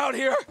leave me out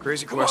here.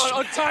 Crazy Come question.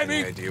 on, untie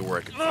Any me. idea where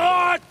I could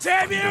Oh,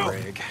 damn you!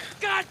 Undereg?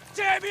 God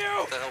damn you!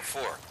 What the hell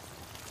for?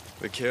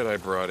 The kid I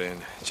brought in,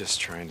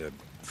 just trying to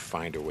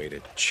find a way to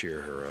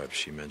cheer her up.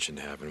 She mentioned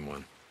having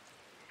one.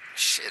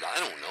 Shit, I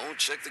don't know.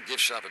 Check the gift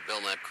shop at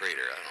Belknap Crater.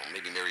 I don't know,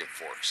 maybe Miriam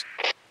Forks.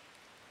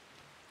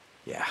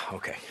 Yeah,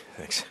 okay,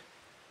 thanks.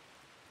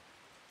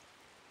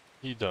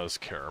 He does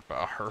care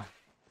about her.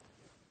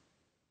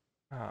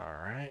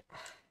 Alright.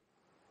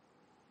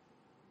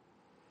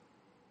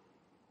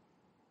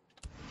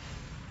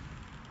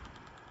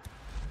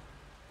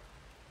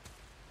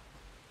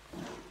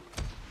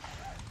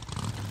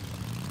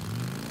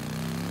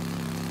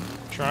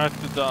 Try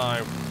not to die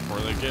before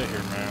they get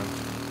here, man.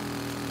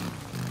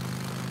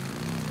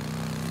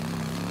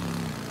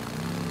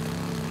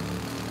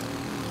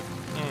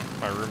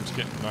 My room's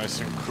getting nice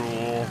and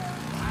cool.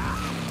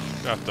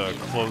 Got to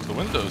close the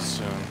windows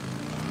soon.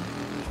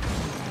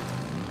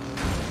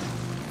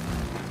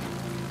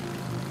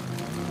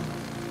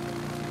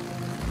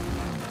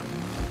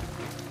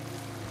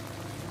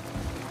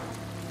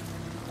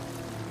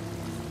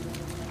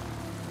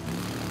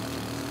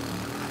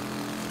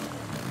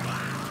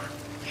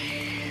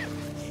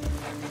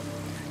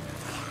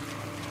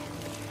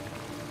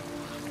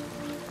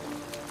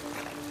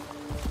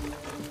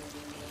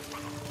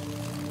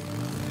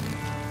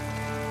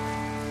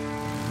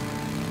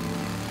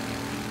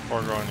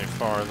 Before going any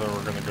farther,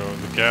 we're gonna go to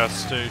the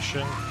gas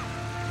station.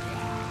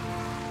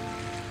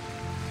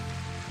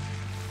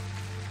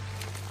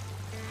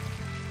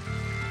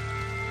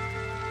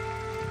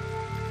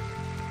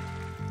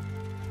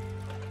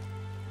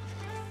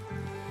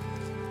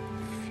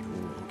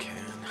 Fuel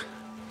can.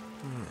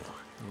 Oh,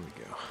 here we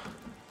go.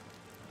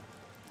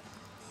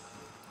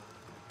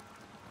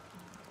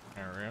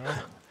 There we go.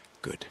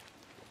 Good.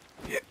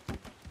 Yeah.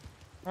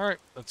 Alright,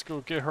 let's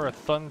go get her a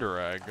thunder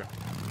egg.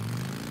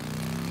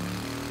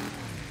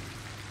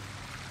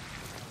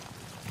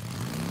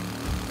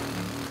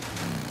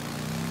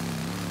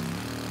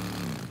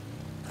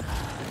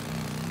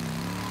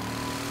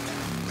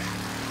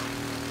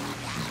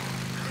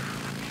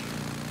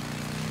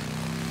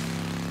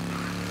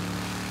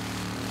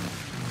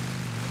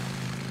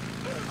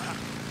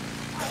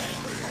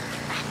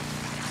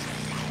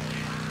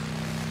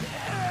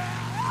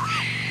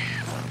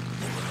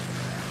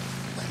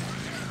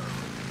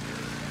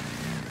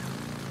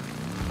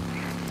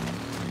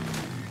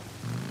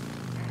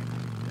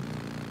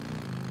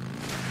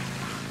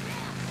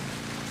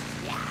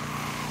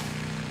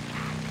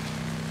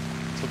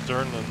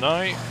 During the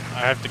night, I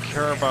have to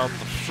care about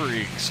the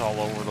freaks all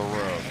over the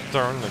road.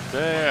 During the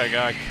day, I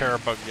gotta care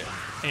about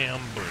getting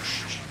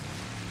ambushed.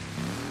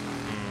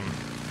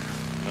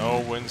 No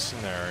win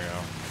scenario.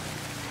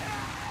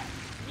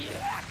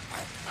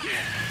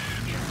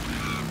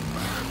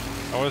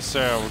 I would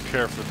say I would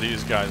care for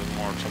these guys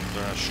more if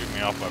they're not shooting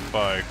me off my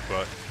bike,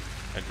 but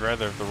I'd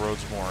rather if the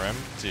road's more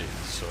empty.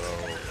 So,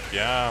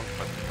 yeah,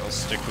 but I'll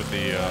stick with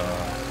the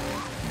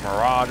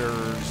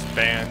marauders,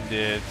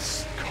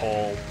 bandits,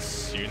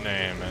 cults, you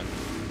name it.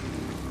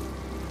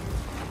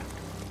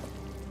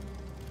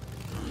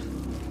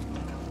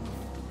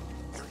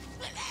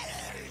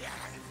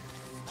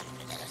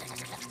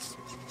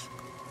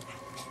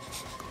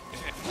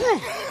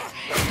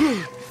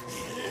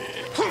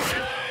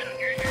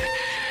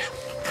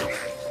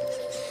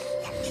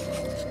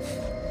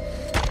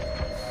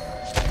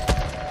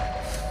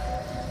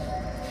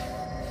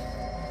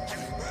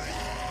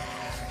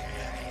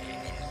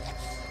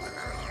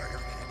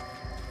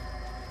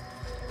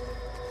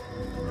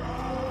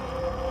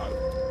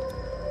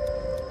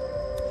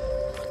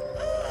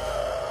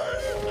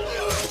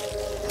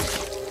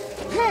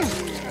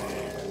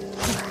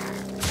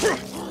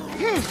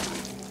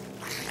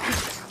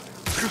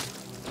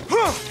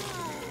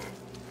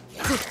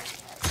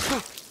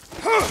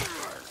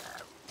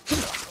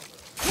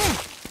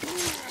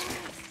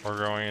 We're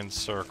going in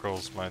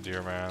circles, my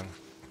dear man.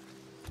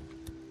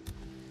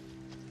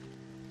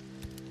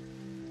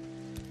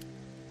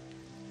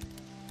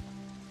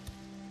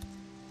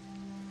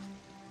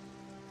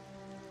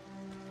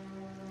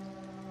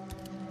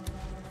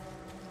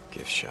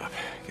 Gift shop.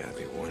 Gotta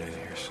be one in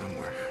here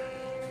somewhere.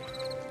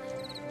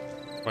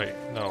 Wait,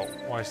 no.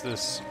 Why is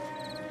this?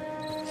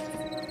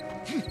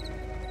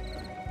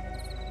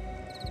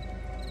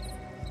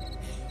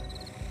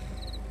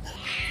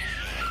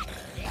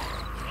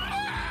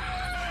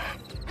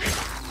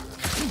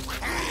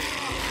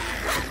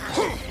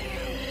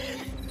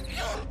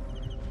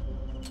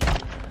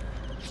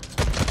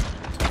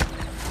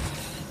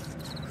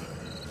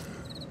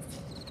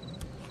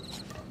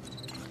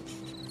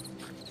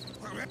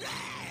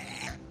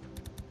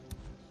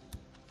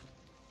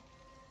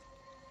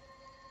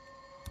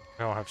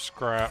 I don't have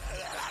scrap.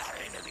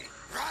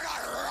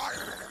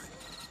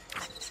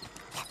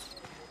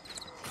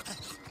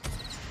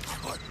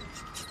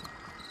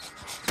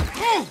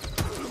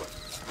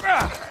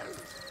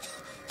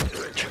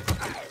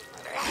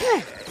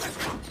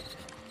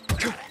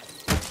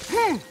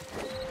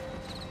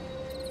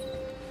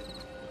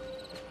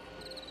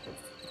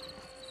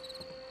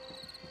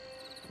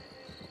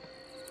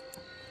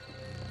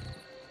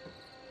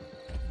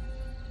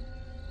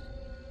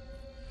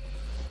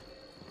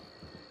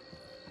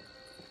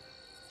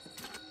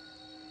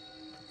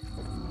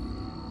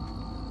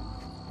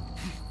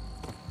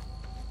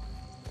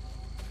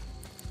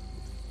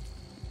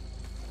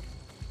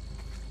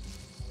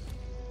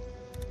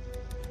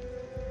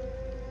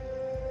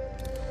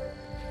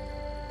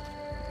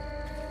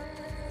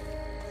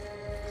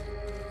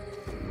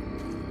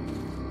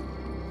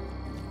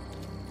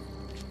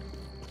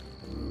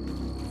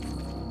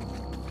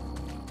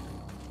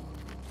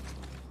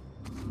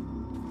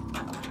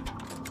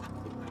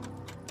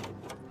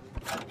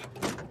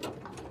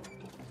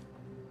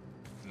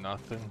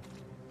 Nothing.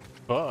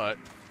 But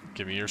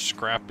give me your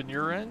scrap in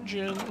your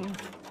engine.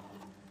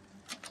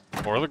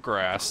 Or the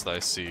grass that I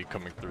see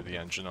coming through the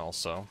engine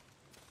also.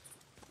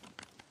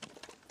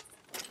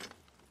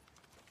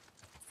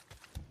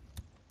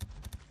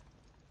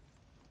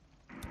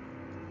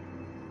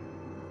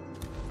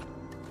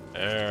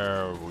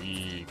 There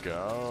we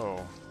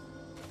go.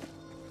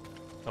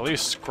 At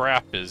least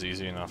scrap is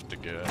easy enough to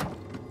get.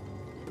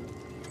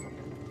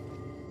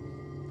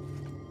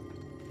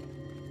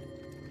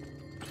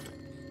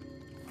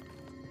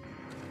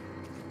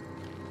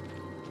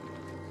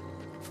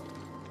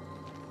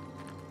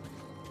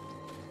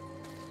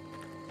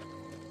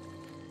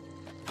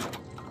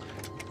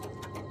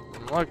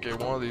 lucky,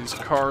 one of these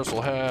cars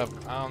will have,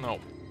 I don't know,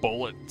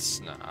 bullets.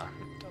 Nah,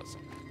 it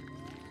doesn't.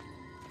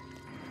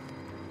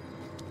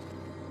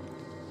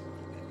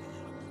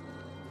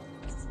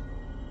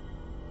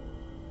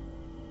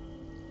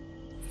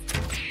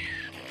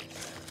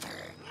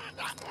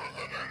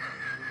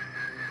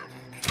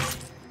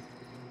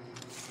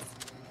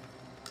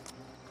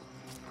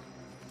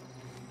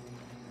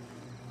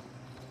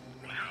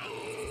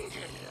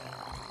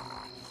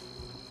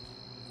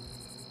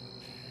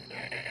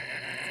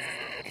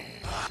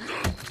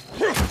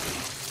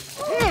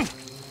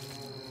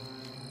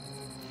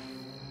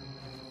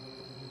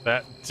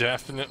 That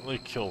definitely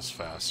kills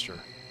faster.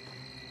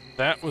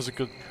 That was a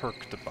good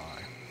perk to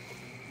buy.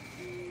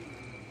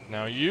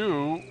 Now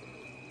you...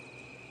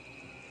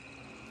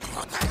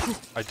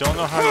 I don't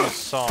know how you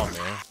saw me.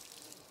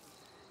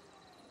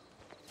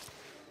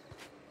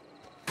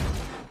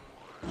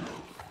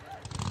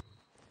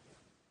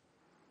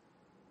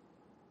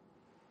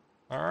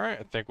 Alright,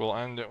 I think we'll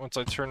end it once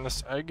I turn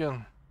this egg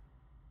in.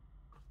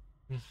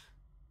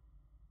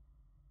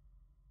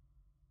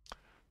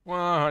 Well,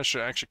 I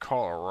should actually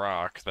call it a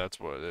rock. That's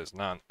what it is,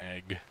 not an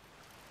egg.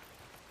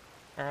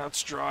 Alright,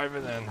 let's drive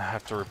it in. I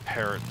have to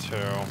repair it too.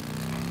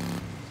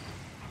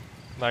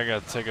 I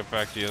gotta take it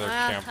back to the other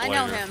camp later. I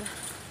know him.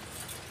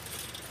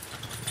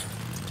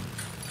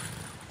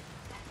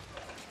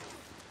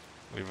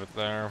 Leave it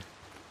there.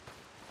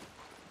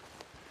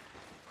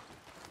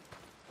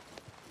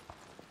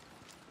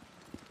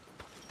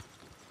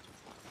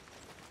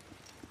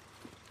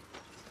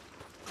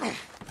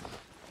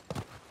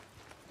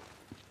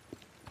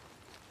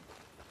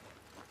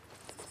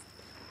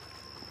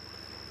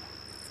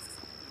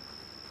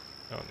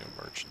 No new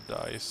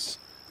merchandise.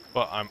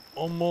 But I'm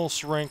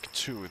almost rank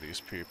 2 with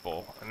these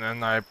people. And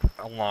then I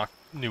unlock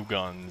new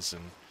guns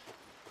and...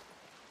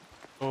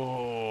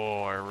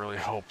 Oh, I really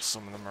hope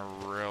some of them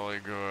are really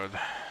good.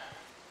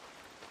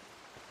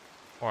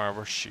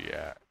 Where's she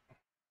at?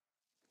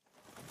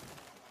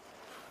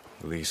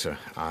 Lisa,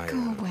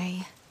 Go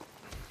away.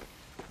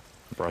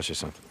 brought you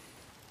something.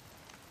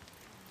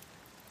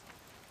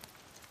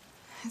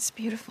 It's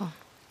beautiful.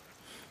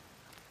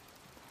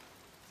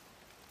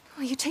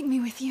 Will you take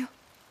me with you?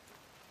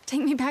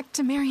 Take me back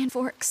to Marion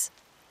Forks.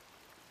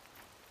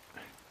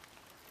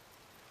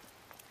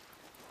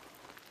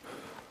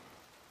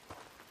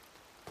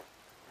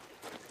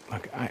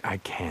 Look, I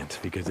can't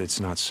because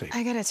it's not safe.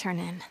 I gotta turn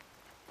in.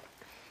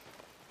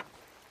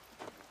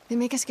 They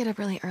make us get up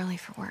really early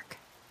for work.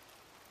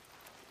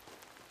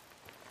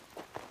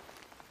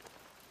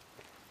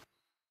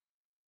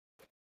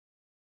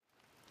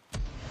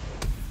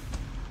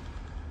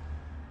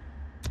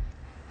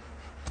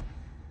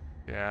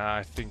 Yeah,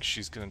 I think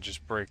she's gonna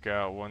just break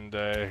out one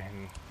day,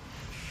 and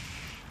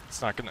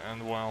it's not gonna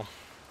end well.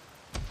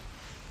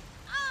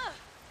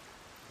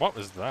 What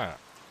was that?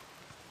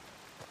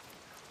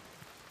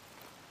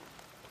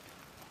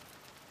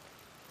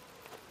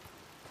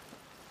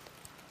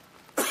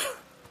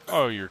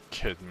 Oh, you're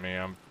kidding me.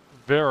 I'm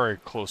very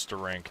close to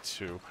rank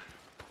 2.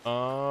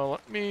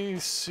 Let me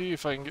see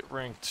if I can get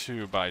rank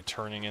 2 by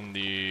turning in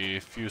the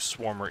few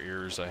swarmer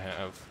ears I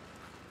have.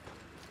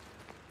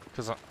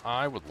 Because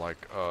I would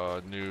like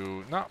a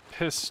new, not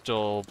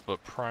pistol,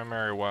 but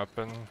primary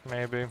weapon,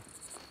 maybe.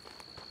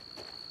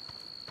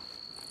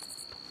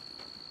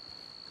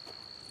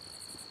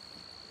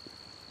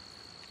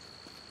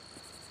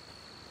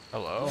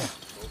 Hello.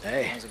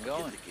 Hey,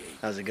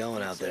 how's it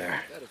going out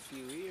there?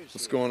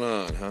 What's going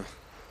on, huh?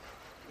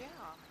 Yeah,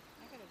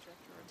 I got a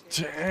drifter or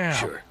two. Damn.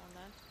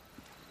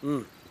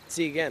 Sure.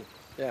 See you again.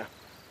 Yeah.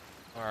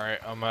 Alright,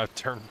 I'm gonna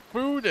turn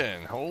food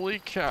in.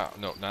 Holy cow.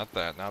 No, not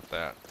that, not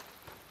that.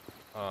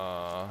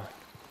 Oh,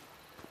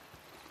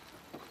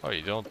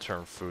 you don't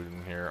turn food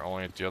in here,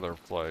 only at the other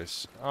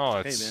place. Oh,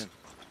 it's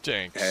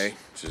stinks. Hey,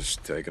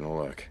 just taking a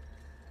look.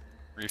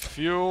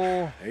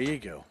 Refuel. There you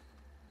go.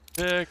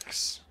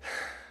 Fix.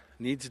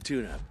 Needs a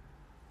tune-up.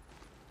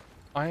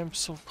 I am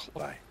so close.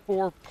 Bye.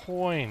 4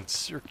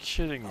 points. You're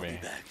kidding me. I'll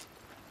be back.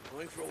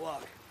 Going for a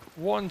walk.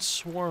 1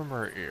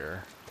 swarmer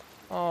ear.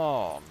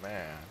 Oh,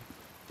 man.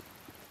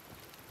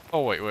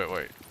 Oh, wait.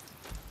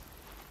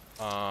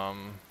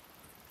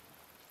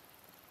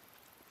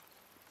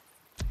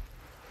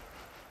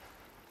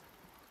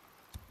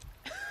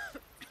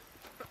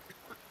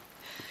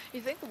 You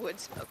think wood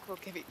smoke will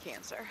give you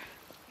cancer?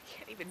 I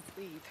can't even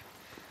breathe.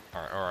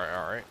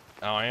 Alright.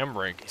 Now I am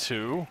rank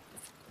 2.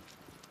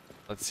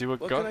 Let's see what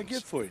guns. What can I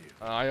get for you?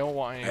 I don't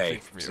want anything Hey,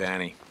 from you.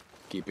 Zanny,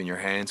 keeping your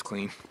hands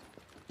clean.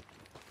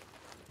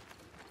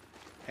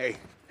 Hey,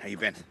 how you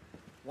been?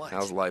 What?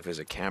 How's life as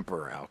a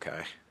camper,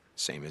 Alkai?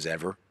 Same as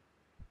ever?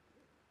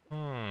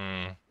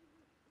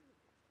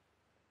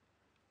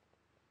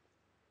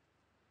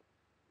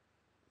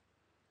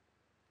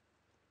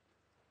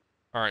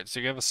 Alright, so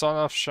you have a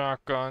sawed-off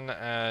shotgun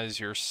as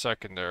your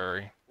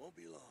secondary. Won't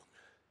be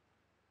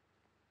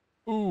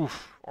long.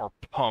 Oof, or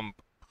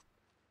pump.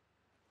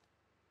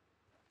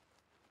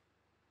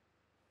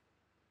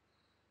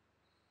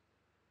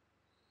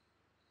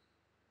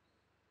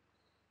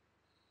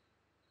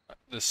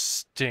 The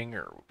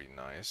stinger would be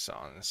nice,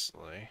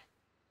 honestly.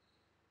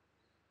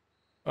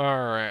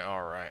 Alright,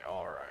 alright,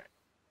 alright.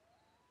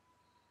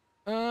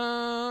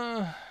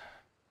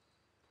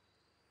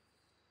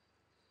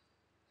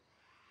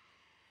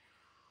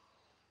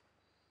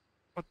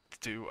 What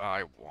do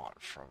I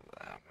want from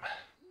them?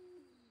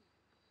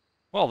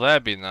 Well,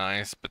 that'd be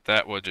nice, but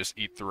that would just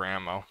eat through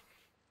ammo.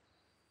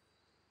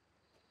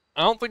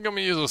 I don't think I'm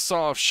gonna use a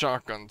sawed-off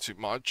shotgun too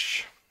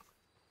much.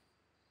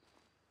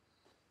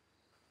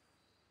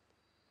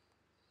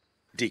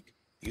 Deke,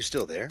 you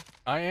still there?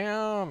 I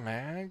am,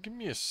 man. Give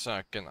me a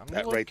second. I'm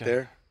That looking. right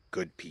there?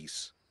 Good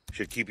piece.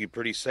 Should keep you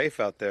pretty safe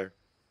out there.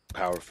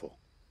 Powerful.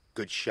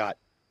 Good shot.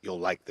 You'll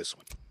like this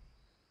one.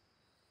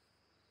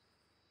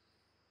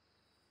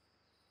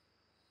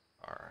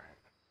 Alright.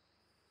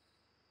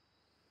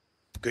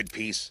 Good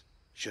piece.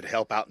 Should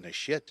help out in the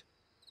shit.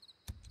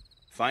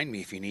 Find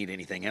me if you need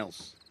anything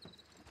else.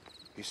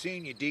 You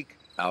seeing you, Deke?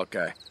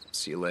 Okay.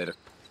 See you later.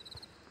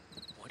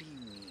 What do you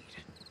need?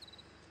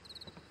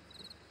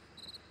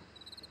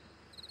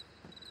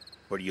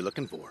 What are you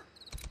looking for?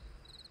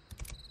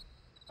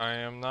 I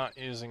am not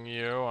using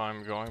you.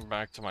 I'm going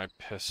back to my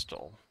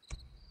pistol.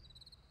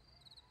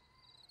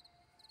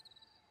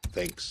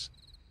 Thanks.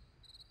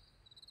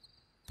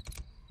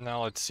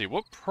 Now let's see.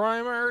 What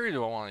primary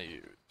do I want to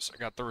use? I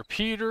got the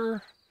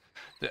repeater,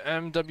 the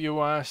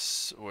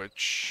MWS,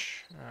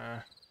 which...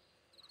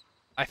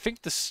 I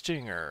think the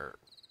stinger...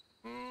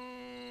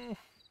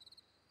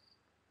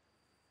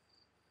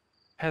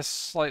 has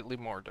slightly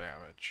more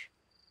damage.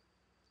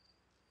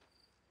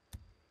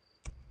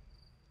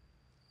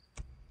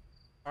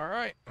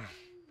 Alright.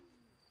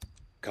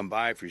 Come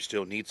by if you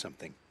still need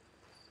something.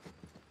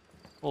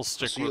 We'll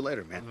stick See with you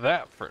later, man.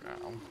 that for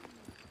now.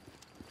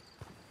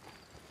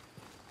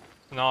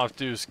 And all I have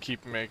to do is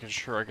keep making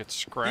sure I get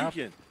scrap.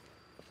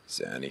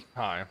 Sandy.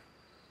 Hi.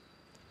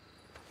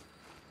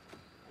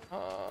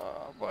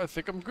 But I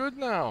think I'm good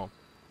now.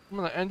 I'm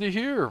gonna end it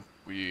here.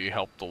 We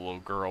helped the little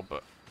girl,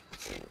 but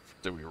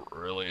did we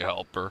really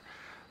help her?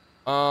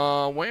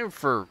 Waiting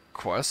for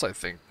quests, I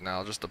think,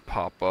 now, just to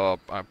pop up.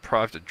 I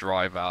probably have to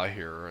drive out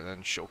here, and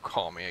then she'll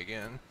call me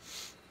again.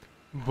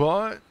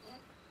 But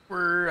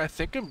I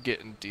think I'm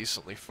getting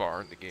decently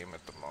far in the game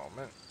at the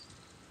moment.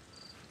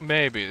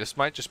 Maybe. This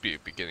might just be a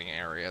beginning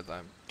area that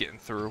I'm getting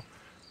through.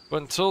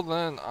 But until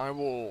then, I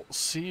will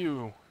see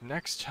you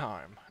next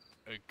time.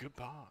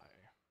 Goodbye.